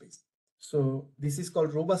parameter space. So this is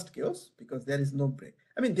called robust chaos because there is no break.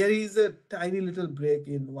 I mean, there is a tiny little break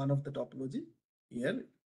in one of the topology here.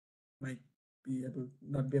 Might be able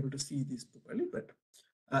not be able to see this properly, but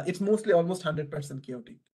it's mostly almost 100%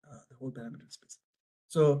 chaotic, the whole parameter space.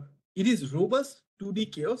 So it is robust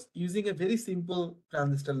 2D chaos using a very simple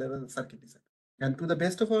transistor level circuit design. And to the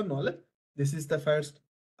best of our knowledge, this is the first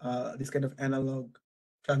this kind of analog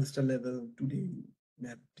transistor level 2D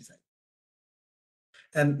map design.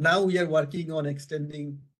 And now we are working on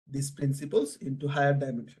extending these principles into higher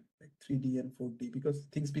dimension, like 3D and 4D, because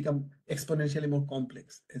things become exponentially more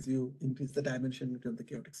complex as you increase the dimensionality of the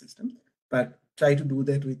chaotic system. But try to do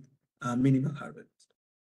that with minimal hardware.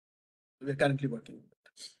 We're currently working on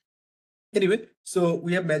that. Anyway, so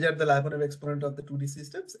we have measured the Lyapunov exponent of the 2D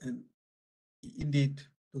systems, and indeed,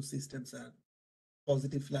 those systems are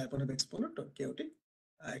positive Lyapunov exponent or chaotic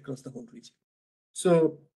across the whole region.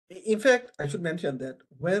 So in fact, I should mention that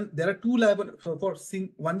when there are two Lyapunov, so for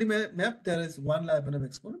 1D map, there is one Lyapunov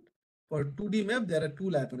exponent. For 2D map, there are two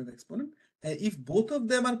Lyapunov exponent. And if both of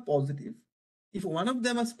them are positive, if one of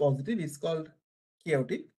them is positive, it's called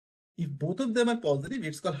chaotic. If both of them are positive,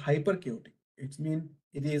 it's called hyperchaotic. It means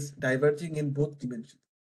it is diverging in both dimensions,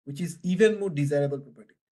 which is even more desirable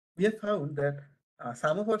property. We have found that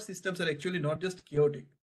some of our systems are actually not just chaotic.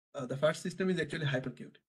 The first system is actually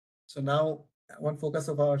hyperchaotic. So now one focus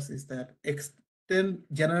of ours is that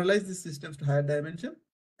generalize these systems to higher dimension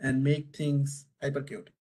and make things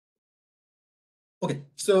hyperchaotic. Okay,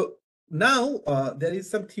 so now there is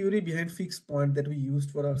some theory behind fixed point that we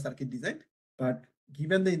used for our circuit design, but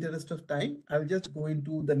given the interest of time, I'll just go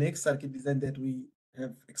into the next circuit design that we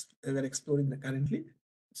are exploring currently.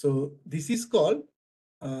 So this is called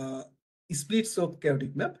split slope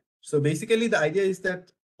chaotic map. So basically the idea is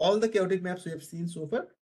that all the chaotic maps we have seen so far,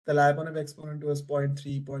 the Lyapunov exponent was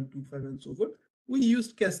 0.3, 0.25 and so forth. We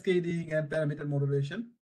used cascading and parameter modulation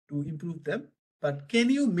to improve them. But can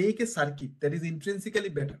you make a circuit that is intrinsically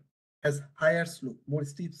better, has higher slope, more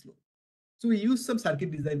steep slope? So we use some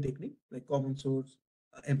circuit design technique like common source,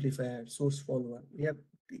 amplifier, source follower. We have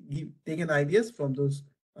taken ideas from those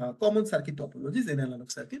common circuit topologies in analog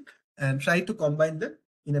circuit and try to combine them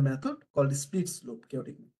in a method called split slope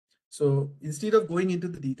chaotic map. So instead of going into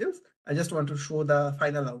the details, I just want to show the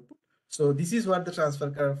final output. So this is what the transfer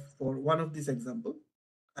curve for one of these example.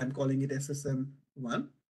 I'm calling it SSM1.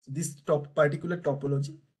 So this particular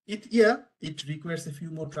topology, it requires a few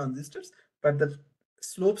more transistors, but the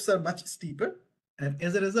slopes are much steeper, and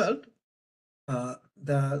as a result,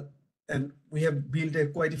 and we have built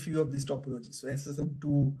quite a few of these topologies. So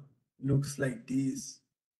SSM2 looks like this.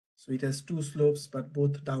 So it has two slopes, but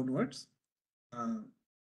both downwards.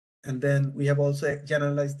 And then we have also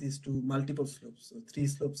generalized this to multiple slopes, so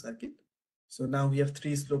 3-slope circuit. So now we have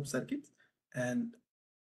 3-slope circuits, and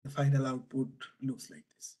the final output looks like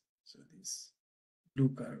this. So this blue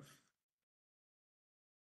curve.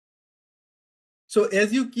 So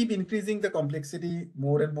as you keep increasing the complexity,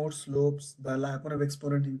 more and more slopes, the Lyapunov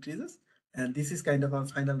exponent increases. And this is kind of our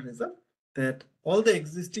final result, that all the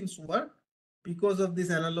existing work, because of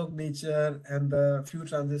this analog nature and the few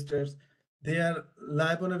transistors, their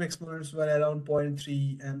Lyapunov exponents were around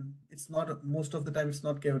 0.3, and it's not, most of the time it's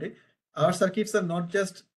not chaotic. Our circuits are not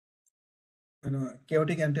just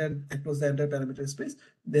chaotic across the entire parameter space.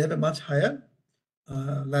 They have a much higher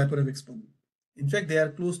Lyapunov exponent. In fact, they are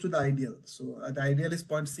close to the ideal. So the ideal is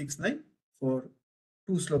 0.69 for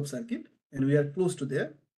 2-slope circuit, and we are close to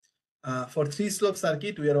there. For 3-slope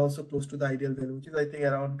circuit, we are also close to the ideal value, which is I think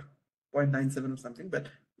around 0.97 or something, but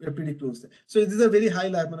we are pretty close there. So these are very high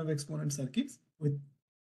Lyapunov exponent circuits with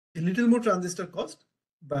a little more transistor cost,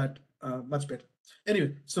 but much better.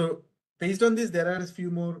 Anyway, so based on this, there are a few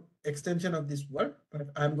more extension of this work, but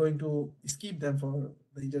I'm going to skip them for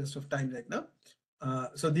the interest of time right now.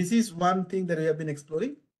 So this is one thing that we have been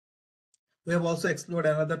exploring. We have also explored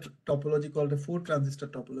another topology called a 4-transistor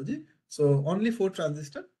topology. So only 4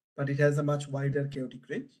 transistor, but it has a much wider chaotic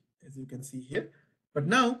range, as you can see here. But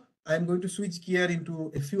now I'm going to switch gear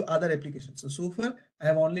into a few other applications. So far, I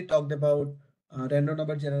have only talked about random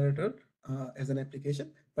number generator as an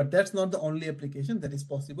application, but that's not the only application that is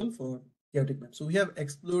possible for chaotic map. So we have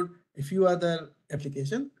explored a few other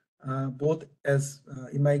applications, both as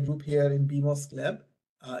in my group here in BMOS lab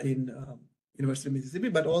in University of Mississippi,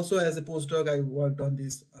 but also as a postdoc, I worked on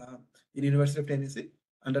this in University of Tennessee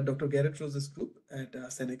under Dr. Garrett Rose's group at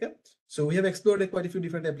Seneca. So we have explored quite a few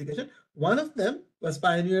different applications. One of them was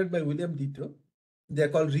pioneered by William Ditto, They're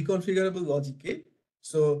called reconfigurable logic gate.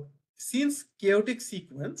 So since chaotic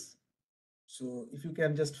sequence, so if you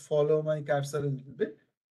can just follow my cursor a little bit,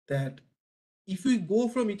 that if we go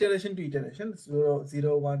from iteration to iteration, 0,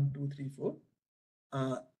 0, 1, 2, 3,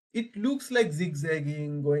 4, it looks like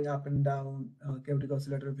zigzagging, going up and down, chaotic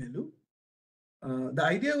oscillator value. The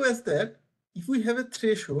idea was that if we have a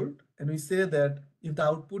threshold and we say that if the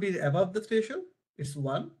output is above the threshold, it's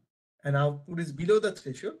 1, and output is below the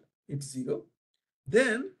threshold, it's 0,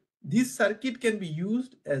 then this circuit can be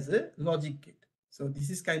used as a logic gate. So this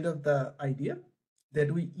is kind of the idea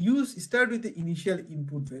that we start with the initial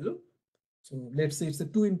input value. So let's say it's a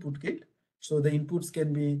 2-input gate. So the inputs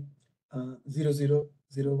can be 0, 0,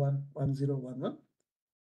 0, 1, 1, 0, 1, 1.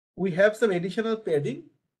 We have some additional padding.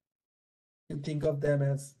 You can think of them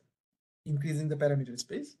as increasing the parameter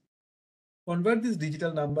space. Convert this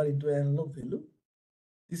digital number into an analog value.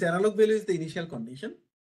 This analog value is the initial condition.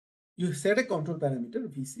 You set a control parameter,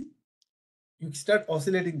 VC. You start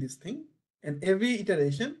oscillating this thing, and every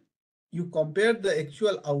iteration, you compare the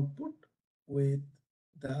actual output with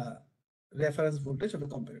the reference voltage of a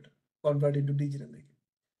comparator, convert into digital again.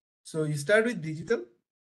 So you start with digital.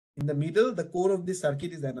 In the middle, the core of this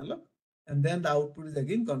circuit is analog, and then the output is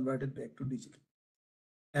again converted back to digital.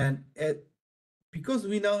 And because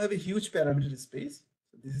we now have a huge parameter space,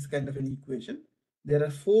 so this is kind of an equation. There are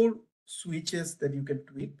 4 switches that you can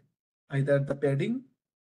tweak, either the padding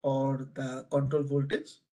or the control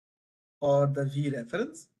voltage or the V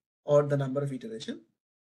reference or the number of iteration.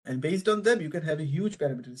 And based on them, you can have a huge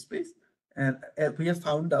parameter space. And we have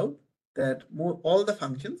found out that all the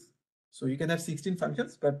functions, so you can have 16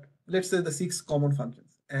 functions, but let's say the 6 common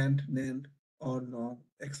functions, AND, NAND, OR, NOR,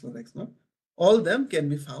 XOR, XNOR, all them can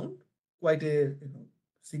be found quite a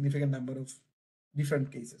significant number of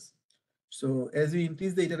different cases. So as we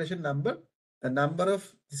increase the iteration number, the number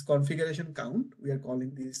of this configuration count, we are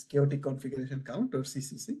calling this chaotic configuration count or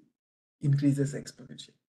CCC, increases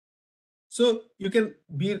exponentially. So you can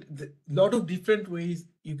build a lot of different ways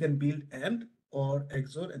you can build AND or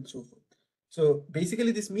XOR and so forth. So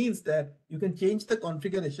basically this means that you can change the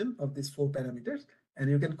configuration of these 4 parameters and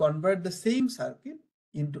you can convert the same circuit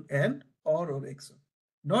into AND or XOR.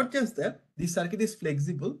 Not just that, this circuit is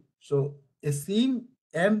flexible. So a same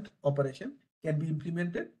AND operation can be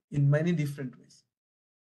implemented in many different ways.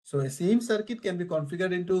 So a same circuit can be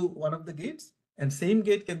configured into one of the gates and same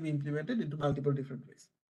gate can be implemented into multiple different ways.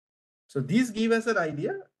 So these give us an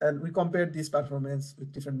idea, and we compared this performance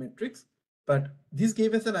with different metrics, but this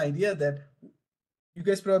gave us an idea that you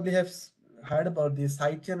guys probably have heard about the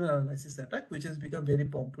side channel analysis attack, which has become very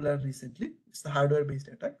popular recently. It's the hardware-based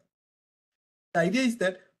attack. The idea is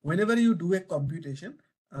that whenever you do a computation,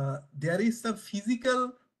 there is some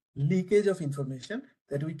physical leakage of information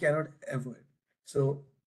that we cannot avoid. So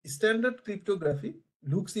standard cryptography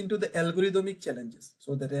looks into the algorithmic challenges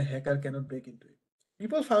so that a hacker cannot break into it.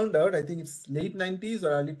 People found out, I think it's late 90s or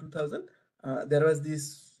early 2000, there was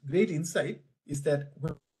this great insight is that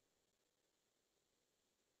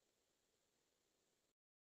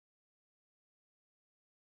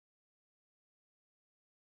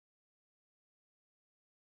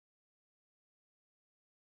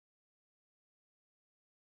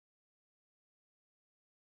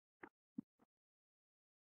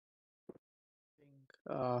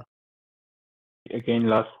Uh, Again,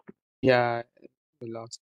 lost. yeah, we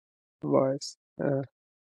lost voice.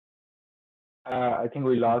 I think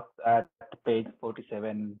we lost at page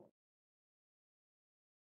 47.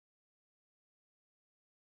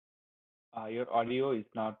 Your audio is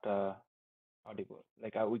not audible.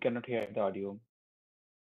 Like we cannot hear the audio.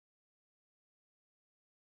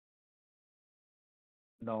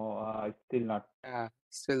 No, it's still not. Yeah,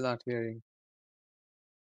 still not hearing.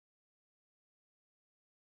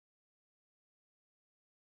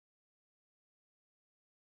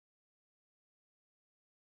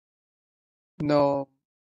 No,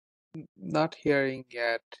 not hearing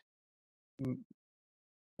yet.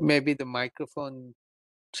 Maybe the microphone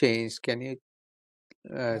changed. Can you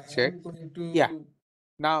check? I'm going to. Yeah.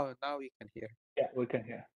 Now we can hear. Yeah, we can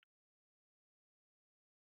hear.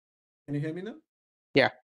 Can you hear me now?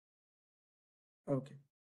 Yeah. Okay.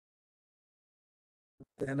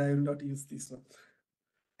 Then I will not use this one.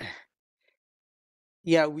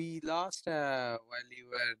 Yeah, we lost while you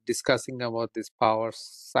were discussing about this power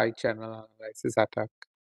side channel analysis attack.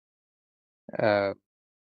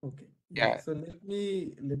 Okay. Yeah. So let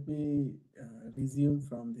me resume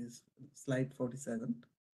from this slide 47.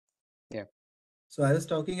 Yeah. So I was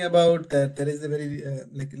talking about that there is a very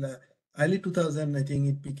early 2000, I think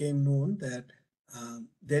it became known that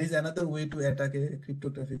there is another way to attack a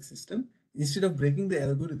cryptographic system. Instead of breaking the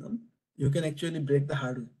algorithm, you can actually break the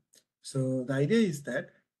hardware. So the idea is that,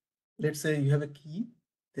 let's say you have a key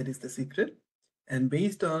that is the secret, and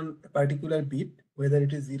based on a particular bit, whether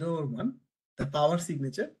it is 0 or 1, the power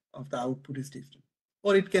signature of the output is different.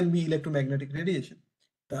 Or it can be electromagnetic radiation.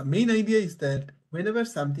 The main idea is that whenever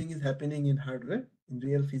something is happening in hardware, in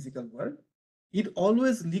real physical world, it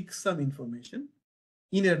always leaks some information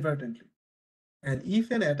inadvertently. And if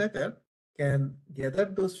an attacker can gather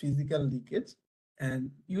those physical leakage and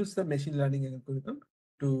use the machine learning algorithm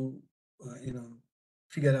to,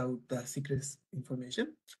 figure out the secret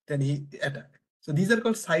information, then he attack. So these are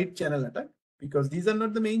called side channel attack because these are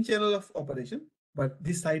not the main channel of operation, but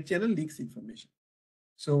this side channel leaks information.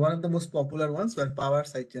 So one of the most popular ones were power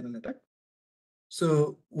side channel attack.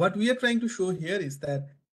 So what we are trying to show here is that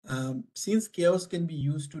since chaos can be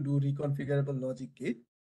used to do reconfigurable logic gate,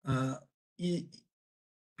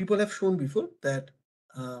 people have shown before that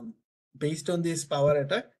based on this power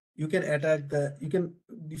attack, you can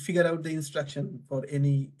figure out the instruction for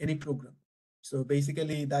any program. So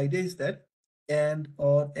basically the idea is that AND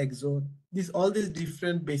or XOR, all these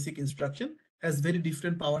different basic instruction has very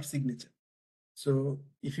different power signature. So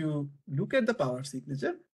if you look at the power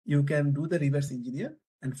signature, you can do the reverse engineer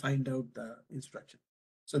and find out the instruction.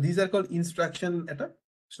 So these are called instruction attack.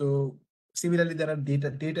 So similarly, there are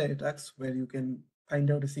data attacks where you can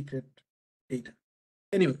find out a secret data.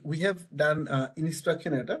 Anyway, we have done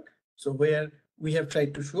instruction attack. So where we have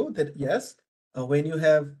tried to show that yes, when you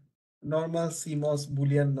have normal CMOS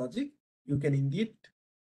Boolean logic, you can indeed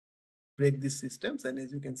break these systems. And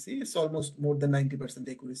as you can see, it's almost more than 90%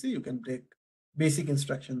 accuracy. You can break basic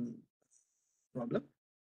instruction problem.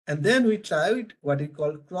 And then we tried what we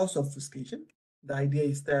call cross obfuscation. The idea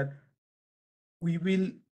is that we will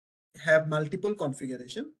have multiple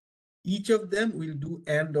configuration. Each of them will do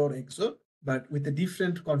AND or XOR, but with a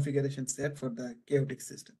different configuration set for the chaotic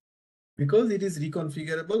system. Because it is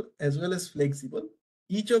reconfigurable as well as flexible,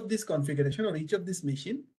 each of this configuration or each of this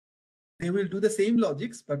machine, they will do the same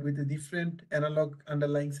logics, but with a different analog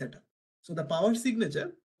underlying setup. So the power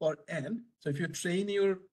signature for AND, so if you train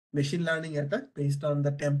your machine learning attack based on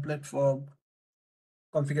the template for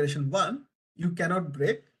configuration 1, you cannot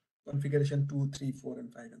break configuration 2, 3, 4,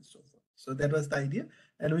 and 5, and so forth. So that was the idea.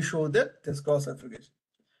 And we show that there's cross obfuscation.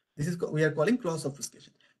 This is we are calling cross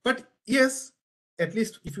obfuscation. But yes, at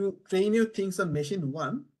least if you train your things on machine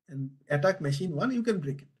 1 and attack machine 1, you can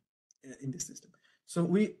break it in this system. So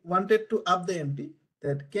we wanted to up the ante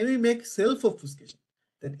that can we make self obfuscation,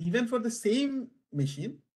 that even for the same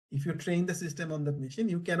machine, if you train the system on that machine,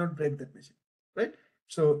 you cannot break that machine, right?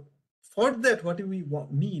 So for that, what we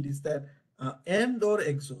need is that AND or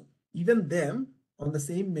XOR, even them on the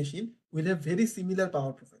same machine will have very similar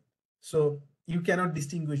power profile. So you cannot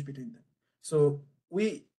distinguish between them. So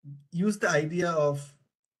we use the idea of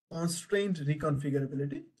constrained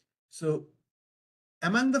reconfigurability. So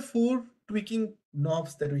among the 4 tweaking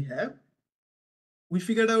knobs that we have, we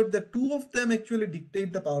figured out that 2 of them actually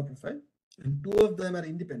dictate the power profile and 2 of them are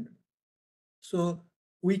independent. So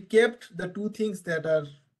we kept the 2 things that are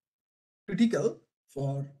critical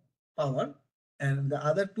for power, and the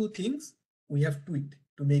other 2 things we have tweaked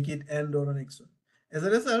to make it AND or an XOR. As a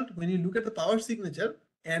result, when you look at the power signature,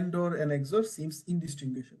 AND or an XOR seems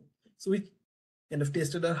indistinguishable. So we kind of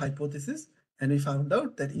tested our hypothesis and we found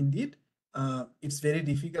out that indeed it's very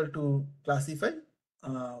difficult to classify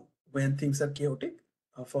when things are chaotic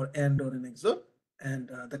for AND or an XOR, and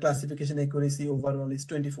the classification accuracy overall is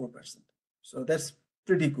 24%. So that's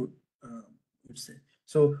pretty good, I would say.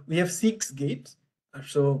 So we have 6 gates.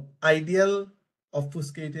 So ideal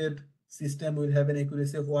obfuscated system will have an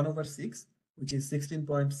accuracy of 1/6, which is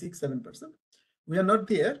 16.67%. We are not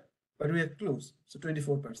there, but we are close. So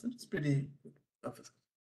 24%. It's pretty good.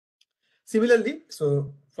 Similarly,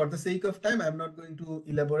 so for the sake of time, I'm not going to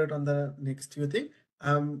elaborate on the next few things.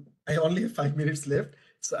 I only have 5 minutes left,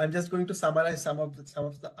 so I'm just going to summarize some of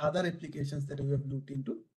the other applications that we have looked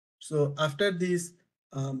into. So after this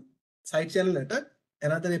side channel attack,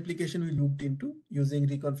 another application we looked into using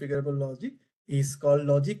reconfigurable logic is called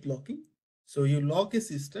logic locking. So you lock a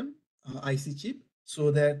system IC chip so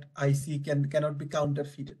that IC cannot be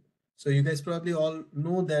counterfeited. So you guys probably all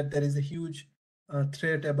know that there is a huge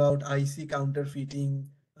threat about IC counterfeiting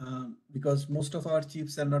because most of our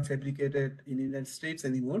chips are not fabricated in the United States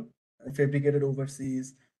anymore, fabricated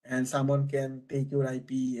overseas, and someone can take your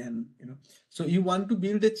IP and So you want to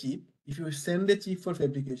build a chip. If you send a chip for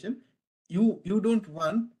fabrication, you don't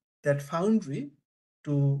want that foundry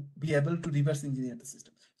to be able to reverse engineer the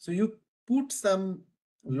system. So you put some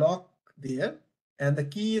lock there, and the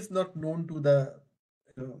key is not known to the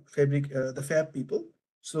the fab people.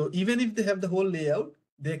 So even if they have the whole layout,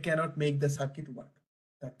 they cannot make the circuit work.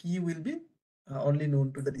 The key will be only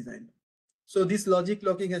known to the designer. So this logic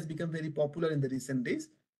locking has become very popular in the recent days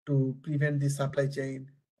to prevent the supply chain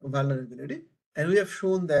vulnerability. And we have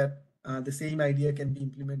shown that the same idea can be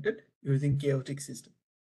implemented using chaotic system.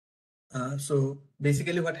 So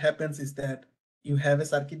basically what happens is that you have a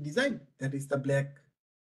circuit design, that is the black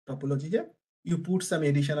topology here. You put some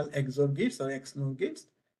additional XOR gates or XNOR gates,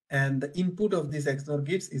 and the input of these XNOR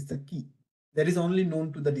gates is the key that is only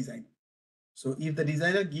known to the designer. So if the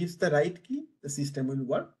designer gives the right key, the system will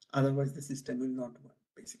work. Otherwise, the system will not work,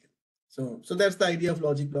 basically. So that's the idea of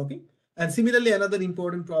logic blocking. And similarly, another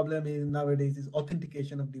important problem is nowadays is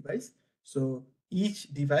authentication of device. So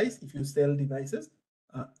each device, if you sell devices,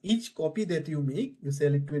 each copy that you make, you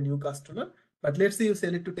sell it to a new customer. But let's say you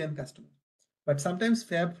sell it to 10 customers. But sometimes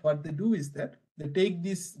fab, what they do is that they take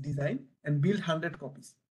this design and build 100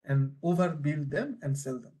 copies and overbuild them and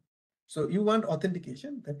sell them. So you want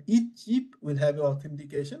authentication, that each chip will have an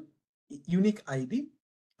authentication, unique ID,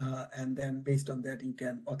 and then based on that, you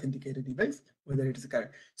can authenticate a device, whether it is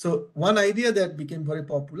correct. So one idea that became very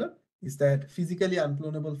popular is that physically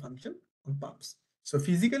unclonable function or PUFs. So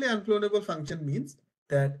physically unclonable function means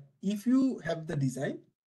that if you have the design,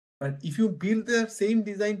 but if you build the same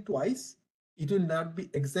design twice, it will not be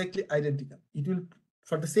exactly identical. It will,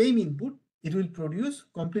 for the same input, it will produce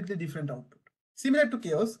completely different output. Similar to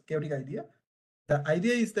chaotic idea, the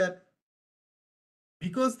idea is that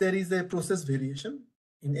because there is a process variation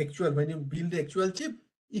in actual, when you build the actual chip,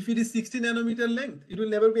 if it is 60 nanometer length, it will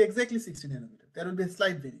never be exactly 60 nanometer. There will be a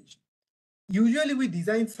slight variation. Usually we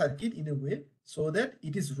design circuit in a way so that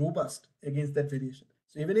it is robust against that variation.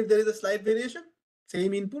 So even if there is a slight variation,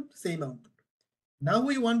 same input, same output. Now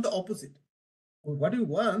we want the opposite. What we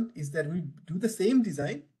want is that we do the same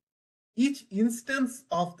design. Each instance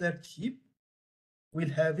of that chip will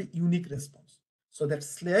have a unique response. So that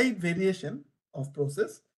slight variation of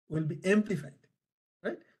process will be amplified,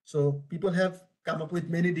 right? So people have come up with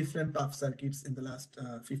many different PUF circuits in the last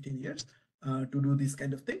 15 years to do this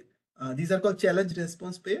kind of thing. These are called challenge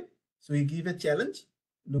response pair. So we give a challenge,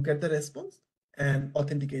 look at the response, and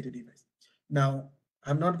authenticate a device. Now,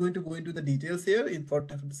 I'm not going to go into the details here for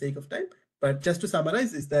the sake of time, but just to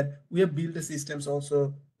summarize is that we have built the systems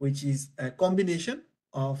also, which is a combination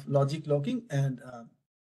of logic locking and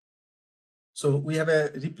so we have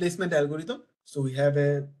a replacement algorithm. So we have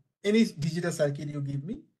any digital circuit you give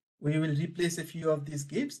me, we will replace a few of these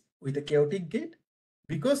gates with a chaotic gate.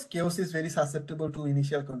 Because chaos is very susceptible to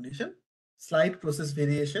initial condition, slight process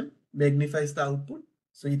variation magnifies the output.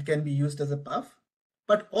 So it can be used as a PUF.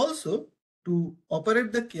 But also to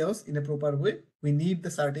operate the chaos in a proper way, we need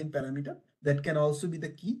the certain parameter that can also be the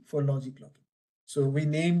key for logic locking. So we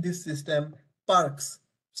name this system PARCS.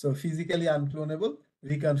 So physically unclonable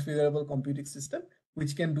reconfigurable computing system,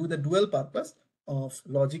 which can do the dual purpose of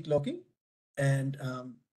logic locking and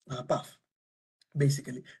PUF.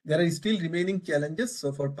 Basically, there are still remaining challenges.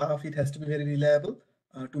 So for PUF, it has to be very reliable.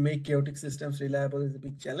 To make chaotic systems reliable is a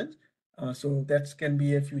big challenge. So that can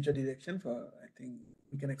be a future direction for, I think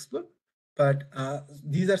we can explore. But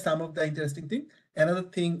these are some of the interesting things. Another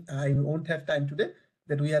thing I won't have time today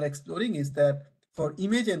that we are exploring is that for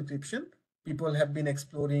image encryption, people have been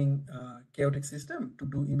exploring chaotic system to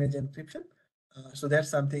do image encryption. So that's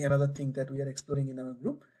something, another thing that we are exploring in our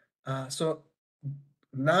group. So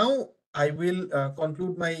now I will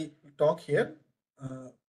conclude my talk here.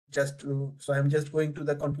 So I'm just going to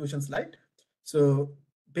the conclusion slide. So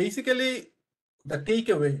basically the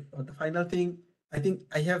takeaway or the final thing, I think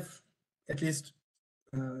I have at least,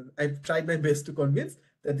 I've tried my best to convince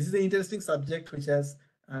that this is an interesting subject which has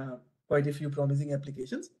quite a few promising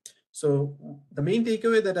applications. So the main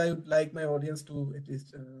takeaway that I would like my audience to at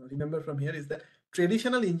least remember from here is that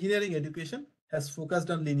traditional engineering education has focused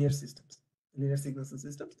on linear systems, linear signals and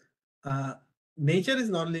systems. Nature is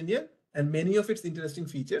nonlinear, and many of its interesting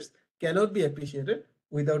features cannot be appreciated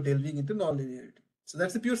without delving into nonlinearity. So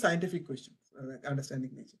that's a pure scientific question,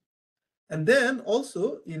 understanding nature. And then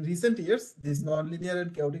also in recent years, these nonlinear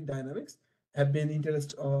and chaotic dynamics have been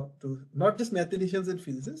interested to not just mathematicians and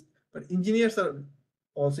physicists, but engineers are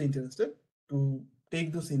also interested to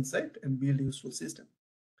take those insights and build useful systems.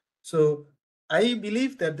 So I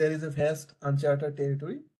believe that there is a vast uncharted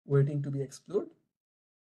territory waiting to be explored.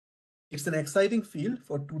 It's an exciting field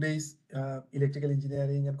for today's electrical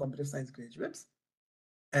engineering and computer science graduates.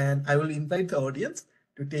 And I will invite the audience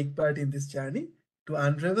to take part in this journey to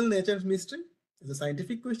unravel nature's mystery as a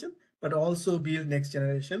scientific question, but also build next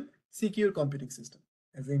generation secure computing system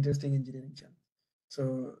as an interesting engineering challenge.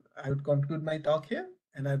 So I would conclude my talk here,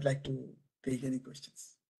 and I'd like to take any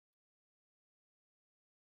questions.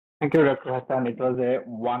 Thank you, Dr. Hassan. It was a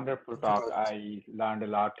wonderful talk. I learned a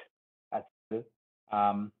lot as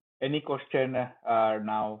well. Any question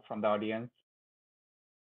now from the audience?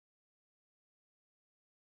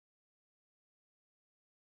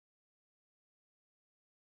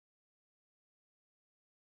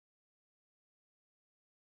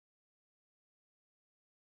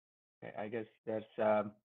 Okay, I guess there's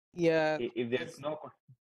Yeah, if there's no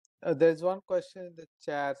question. there's one question in the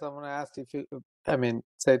chat. Someone asked if you, I mean,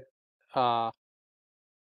 said,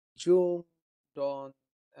 June Don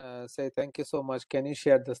say thank you so much. Can you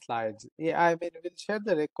share the slides? Yeah, I mean, we'll share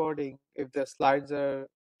the recording if the slides are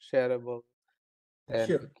shareable. Then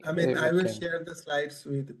Sure. I mean, I we will can. share the slides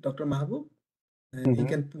with Dr. Mahbub, and he Mhm.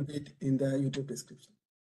 can put it in the YouTube description.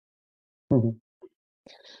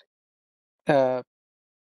 Uh,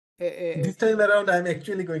 This time around, I'm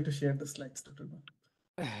actually going to share the slides, Dr. Mahbub.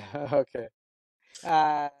 okay.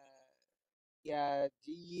 Yeah,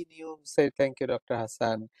 G. Neum said thank you, Dr.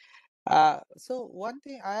 Hassan. So one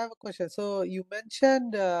thing, I have a question. So you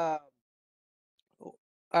mentioned,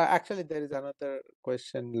 actually, there is another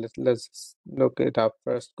question. Let's look it up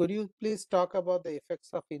first. Could you please talk about the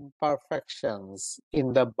effects of imperfections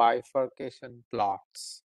in the bifurcation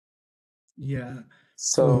plots? Yeah.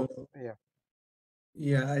 So, yeah.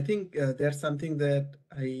 Yeah, I think that's something that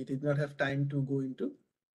I did not have time to go into,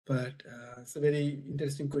 but it's a very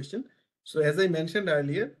interesting question. So as I mentioned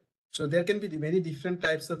earlier, so there can be many different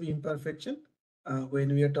types of imperfection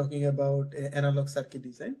when we are talking about analog circuit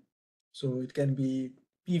design. So it can be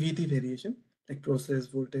PVT variation, like process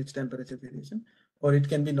voltage temperature variation, or it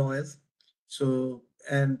can be noise. So,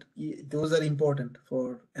 and those are important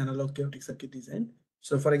for analog chaotic circuit design.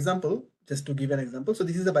 So for example, just to give an example, so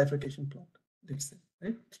this is a bifurcation plot, let's say,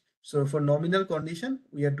 right? So for nominal condition,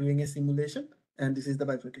 we are doing a simulation, and this is the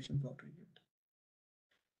bifurcation plot we get.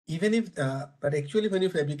 Even if, but actually when you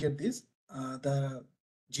fabricate this, the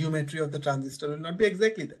geometry of the transistor will not be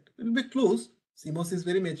exactly that. It will be close. CMOS is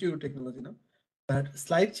very mature technology now. But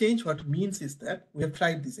slight change, what means is that we have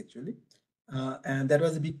tried this actually. And that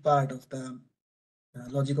was a big part of the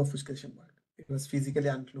logic obfuscation work. It was physically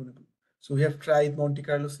unclonable. So we have tried Monte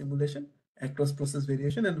Carlo simulation across process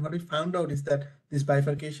variation. And what we found out is that this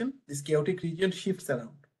bifurcation, this chaotic region shifts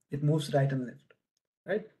around. It moves right and left,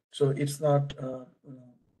 right? So it's not,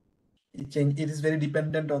 it is very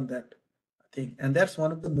dependent on that thing. And that's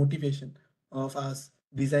one of the motivation of us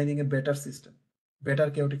designing a better system,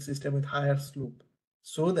 better chaotic system with higher slope,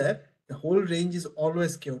 so that the whole range is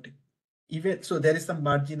always chaotic. Even so, there is some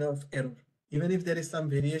margin of error. Even if there is some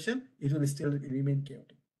variation, it will still remain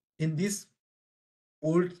chaotic. In these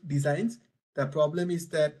old designs, the problem is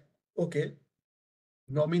that, okay,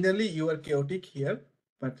 nominally you are chaotic here,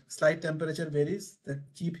 but slight temperature varies, the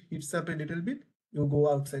chip heats up a little bit, you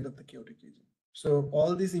go outside of the chaotic region. So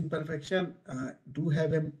all these imperfection do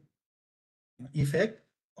have an effect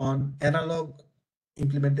on analog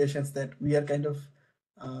implementations that we are kind of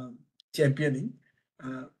championing.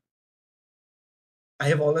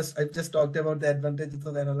 I've just talked about the advantages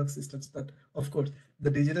of analog systems, but of course,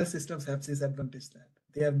 the digital systems have this advantage that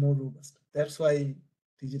they are more robust. That's why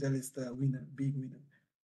digital is the winner, big winner.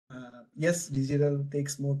 Yes, digital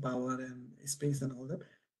takes more power and space and all that,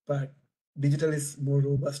 but digital is more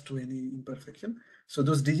robust to any imperfection. So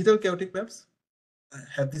those digital chaotic maps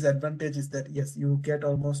have this advantage is that yes, you get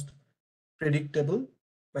almost predictable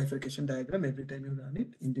bifurcation diagram every time you run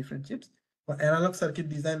it in different chips. For analog circuit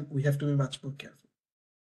design, we have to be much more careful.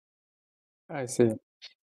 I see.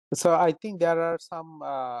 So I think there are some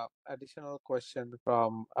additional questions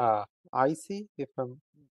from IC, if I'm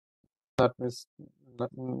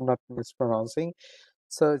not mispronouncing.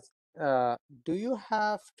 So, do you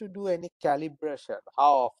have to do any calibration?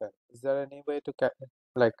 How often? Is there any way to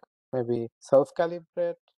like maybe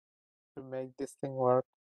self-calibrate to make this thing work?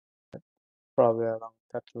 Probably along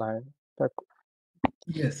that line.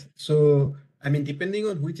 Yes. So, I mean, depending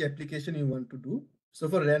on which application you want to do. So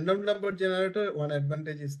for random number generator, one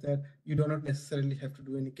advantage is that you do not necessarily have to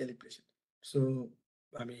do any calibration. So,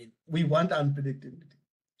 I mean, we want unpredictability.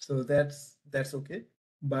 So that's okay.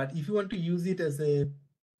 But if you want to use it as a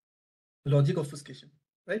logic obfuscation,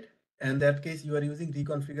 right? And that case, you are using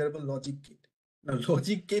reconfigurable logic gate. Now,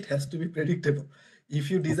 logic gate has to be predictable. If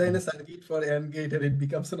you design a circuit for AND gate and it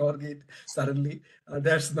becomes an OR gate suddenly,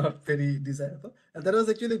 that's not very desirable. And that was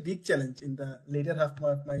actually a big challenge in the later half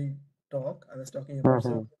of my talk I was talking about.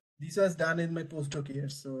 So this was done in my postdoc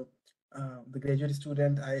years. So the graduate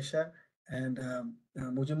student Aisha and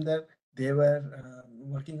Mujumdar, they were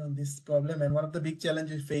working on this problem. And one of the big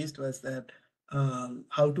challenges we faced was that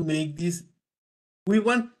how to make this. We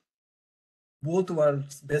want both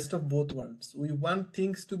worlds, best of both worlds. We want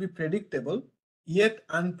things to be predictable, yet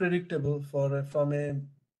unpredictable from a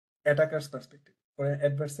attacker's perspective, for an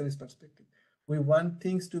adversary's perspective. We want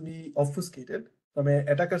things to be obfuscated from an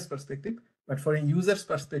attacker's perspective, but for a user's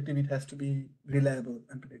perspective, it has to be reliable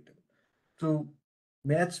and predictable. To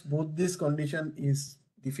match both these conditions is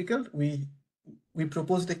difficult. We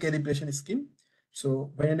proposed a calibration scheme.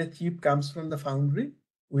 So when a chip comes from the foundry,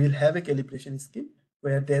 we'll have a calibration scheme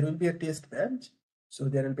where there will be a test badge. So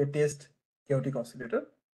there will be a test chaotic oscillator.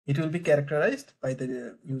 It will be characterized by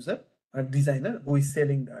the user or designer who is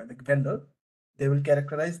selling the vendor. They will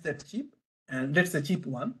characterize that chip, and let's say chip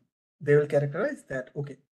 1. They will characterize that,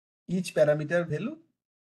 okay, each parameter value,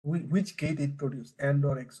 which gate it produces, AND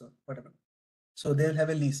or XOR, whatever. So they'll have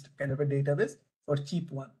a list, kind of a database for chip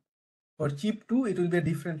 1. For chip 2, it will be a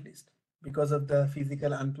different list because of the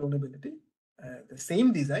physical unclonability. The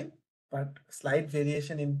same design, but slight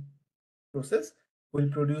variation in process will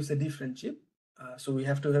produce a different chip. So we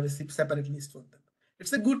have to have a separate list for them.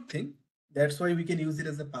 It's a good thing. That's why we can use it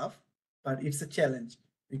as a path, but it's a challenge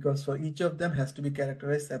because for each of them has to be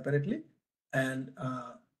characterized separately, and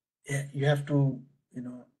you have to,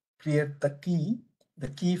 create the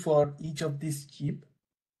key for each of these chip.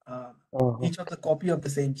 Each of the copy of the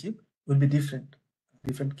same chip will be different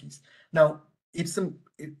keys. Now it's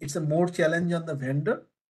a more challenge on the vendor.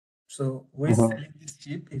 So who is selling this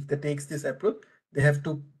chip, if they takes this approach, they have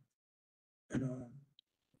to,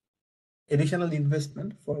 additional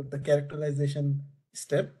investment for the characterization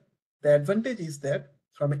step. The advantage is that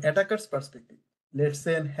from an attacker's perspective, let's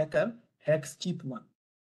say a hacker hacks chip 1.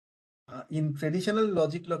 In traditional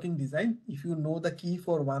logic locking design, if you know the key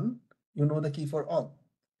for one, you know the key for all.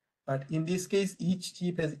 But in this case, each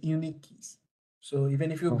chip has unique keys. So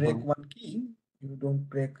even if you break one key, you don't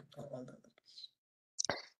break all the other keys.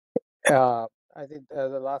 I think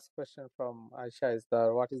the last question from Aisha is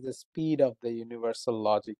what is the speed of the universal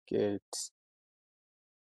logic gates?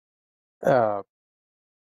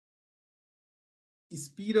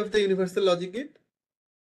 Speed of the universal logic gate?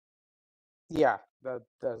 Yeah, that's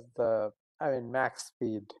the, max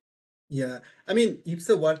speed. Yeah, it's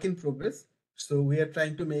a work in progress. So we are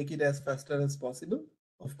trying to make it as faster as possible.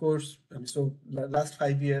 Of course, so last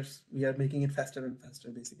 5 years, we are making it faster and faster,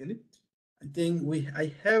 basically. I think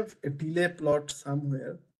I have a delay plot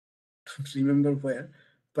somewhere, don't remember where,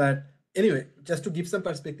 but anyway, just to give some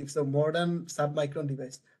perspective. So modern submicron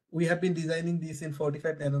device, we have been designing this in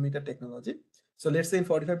 45 nanometer technology. So let's say in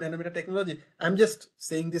 45 nanometer technology, I'm just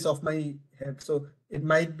saying this off my head. So it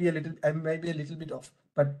might be I might be a little bit off,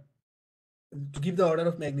 but to give the order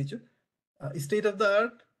of magnitude, state of the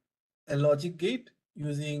art, a logic gate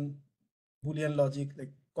using Boolean logic, like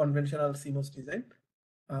conventional CMOS design.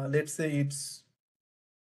 Let's say it's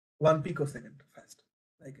 1 picosecond fast,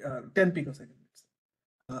 like 10 picoseconds.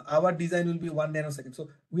 Our design will be 1 nanosecond. So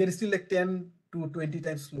we are still like 10 to 20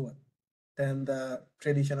 times slower than the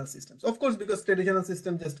traditional systems. Of course, because traditional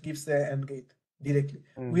system just gives the AND gate directly.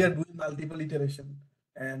 We are doing multiple iteration,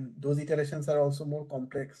 and those iterations are also more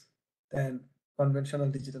complex than conventional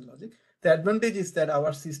digital logic. The advantage is that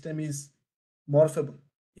our system is morphable.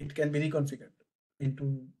 It can be reconfigured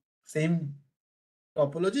into same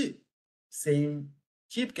topology, same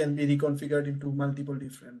chip can be reconfigured into multiple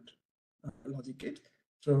different logic gates.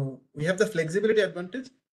 So we have the flexibility advantage,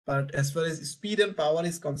 but as far as speed and power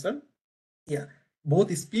is concerned, yeah,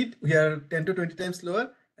 both speed, we are 10 to 20 times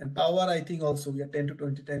slower, and power, I think also we are 10 to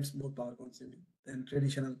 20 times more power consuming than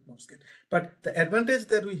traditional MOS gate. But the advantage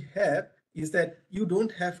that we have is that you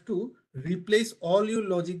don't have to replace all your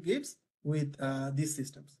logic gates with these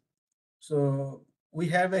systems. So we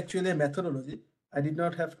have actually a methodology. I did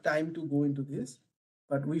not have time to go into this,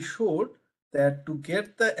 but we showed that to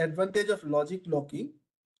get the advantage of logic locking,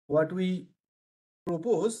 what we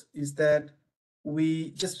propose is that we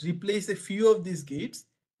just replace a few of these gates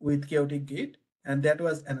with chaotic gate, and that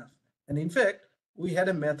was enough. And in fact, we had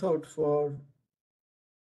a method for,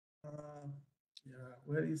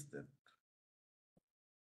 where is that?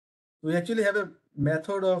 We actually have a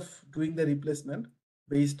method of doing the replacement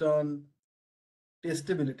based on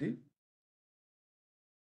testability.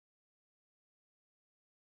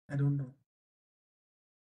 I don't know.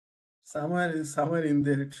 Somewhere in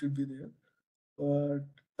there it should be there. But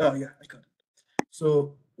oh yeah, I got it.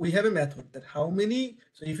 So we have a method that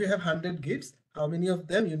so if you have 100 gates, how many of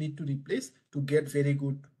them you need to replace to get very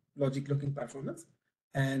good logic locking performance.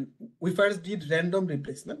 And we first did random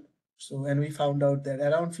replacement. So, and we found out that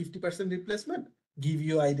around 50% replacement give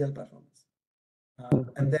you ideal performance.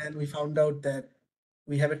 And then we found out that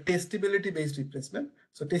we have a testability based replacement.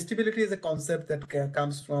 So testability is a concept that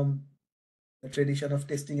comes from the tradition of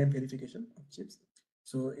testing and verification of chips.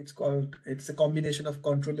 So it's a combination of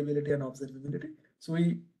controllability and observability. So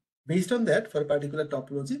based on that, for a particular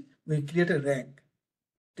topology, we create a rank,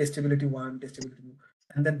 testability 1, testability 2.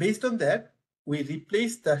 And then based on that, we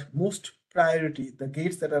replace the most priority, the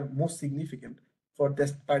gates that are most significant for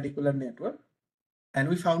this particular network. And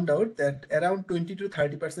we found out that around 20 to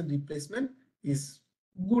 30% replacement is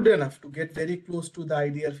good enough to get very close to the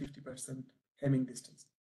ideal 50% Hamming distance.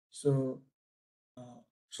 So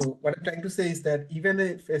what I'm trying to say is that even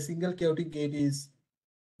if a single chaotic gate is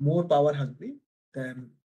more power hungry than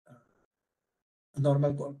a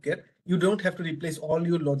normal gate, you don't have to replace all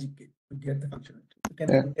your logic gate to get the functionality. You can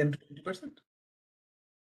have 10 to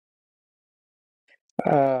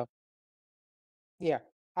 20%. Yeah,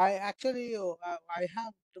 I actually I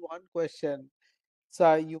have one question.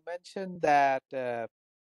 So you mentioned that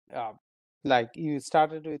like you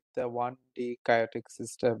started with the 1D chaotic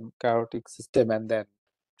system, and then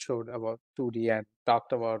showed about 2D and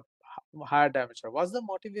talked about higher dimension. What's the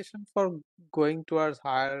motivation for going towards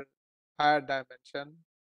higher dimension?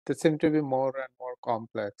 They seem to be more and more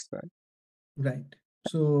complex, right? Right.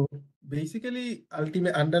 So basically,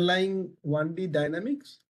 ultimate underlying 1D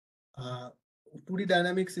dynamics, 2D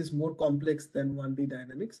dynamics is more complex than 1D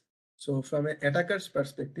dynamics. So from an attacker's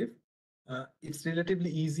perspective, it's relatively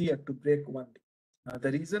easier to break 1D.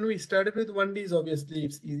 The reason we started with 1D is obviously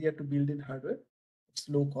it's easier to build in hardware. It's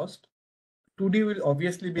low cost. 2D will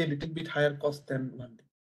obviously be a little bit higher cost than 1D.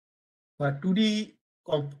 But 2D,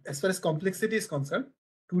 as far as complexity is concerned,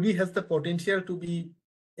 2D has the potential to be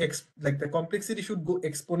like the complexity should go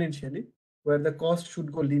exponentially, where the cost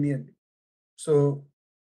should go linearly. So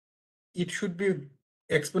it should be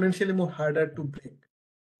exponentially more harder to break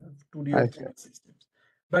 2D or 3D systems.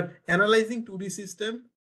 But analyzing 2D system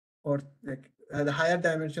or like the higher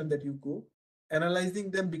dimension that you go, analyzing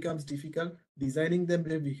them becomes difficult, designing them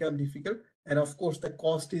will become difficult, and of course the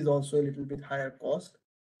cost is also a little bit higher cost.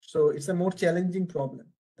 So it's a more challenging problem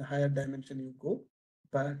the higher dimension you go,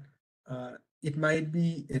 but it might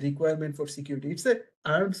be a requirement for security. It's a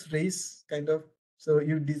arms race kind of. So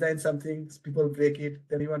you design something, people break it,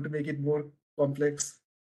 then you want to make it more complex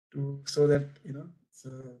so that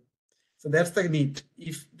so that's the need.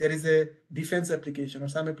 If there is a defense application or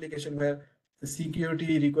some application where the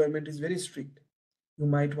security requirement is very strict, you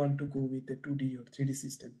might want to go with a 2D or 3D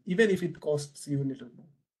system, even if it costs you a little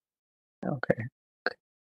more. Okay.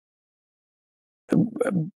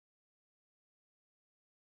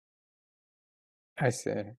 I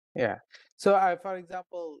see. Yeah. So for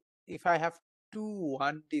example, if I have two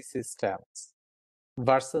 1D systems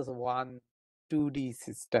versus one 2D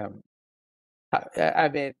system, I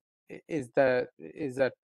mean, is a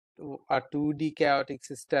 2D chaotic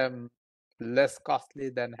system less costly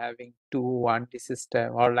than having two 1D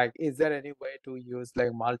system, or like, is there any way to use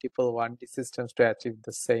like multiple 1D systems to achieve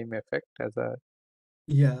the same effect as a?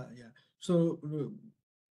 Yeah. So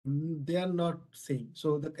they are not same.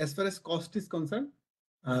 So as far as cost is concerned,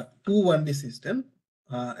 two 1D system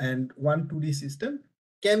and one 2D system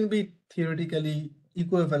can be theoretically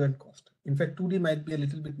equivalent cost. In fact, 2D might be a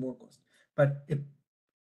little bit more cost, but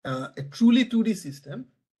a truly 2D system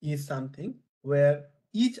is something where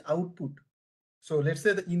each output, so let's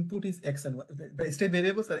say the input is x and y, the state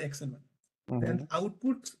variables are x and y. Then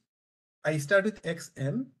output, I start with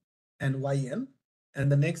xn and yn,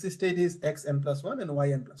 and the next state is xn plus 1 and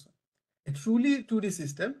yn plus 1. A truly 2D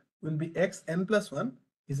system will be xn plus 1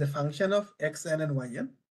 is a function of xn and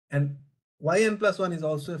and yn plus 1 is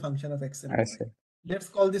also a function of xn and yn. Let's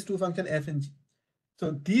call these two functions f and g.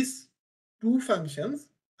 So these two functions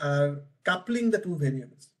are coupling the two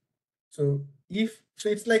variables. So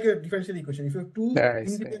it's like a differential equation. If you have two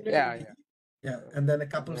independent and then a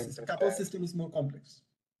couple system. Couple system is more complex.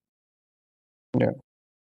 Yeah.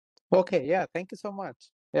 Okay. Yeah. Thank you so much.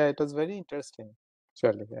 Yeah, it was very interesting.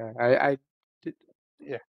 Actually, yeah, I did,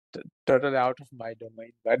 yeah, totally out of my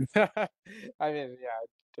domain, but I mean, yeah, I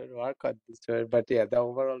did work on this, but yeah, the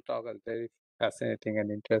overall talk was very fascinating and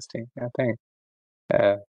interesting. Yeah, thanks.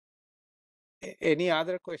 Any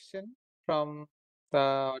other question from the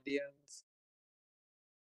audience?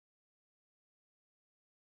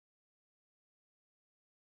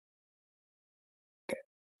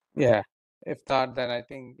 Yeah, if not, then I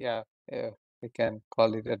think, yeah, we can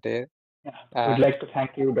call it a day. Yeah, we'd like to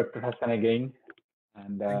thank you, Dr. Hassan, again.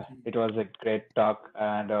 And it was a great talk.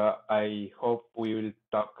 And I hope we will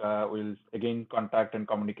talk, we'll again contact and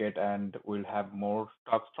communicate, and we'll have more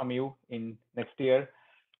talks from you in next year.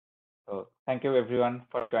 So thank you, everyone,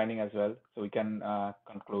 for joining as well. So we can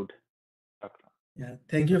conclude. Dr. Yeah,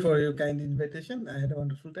 thank you for your kind invitation. I had a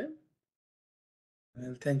wonderful time.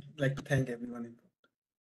 I'll like to thank everyone.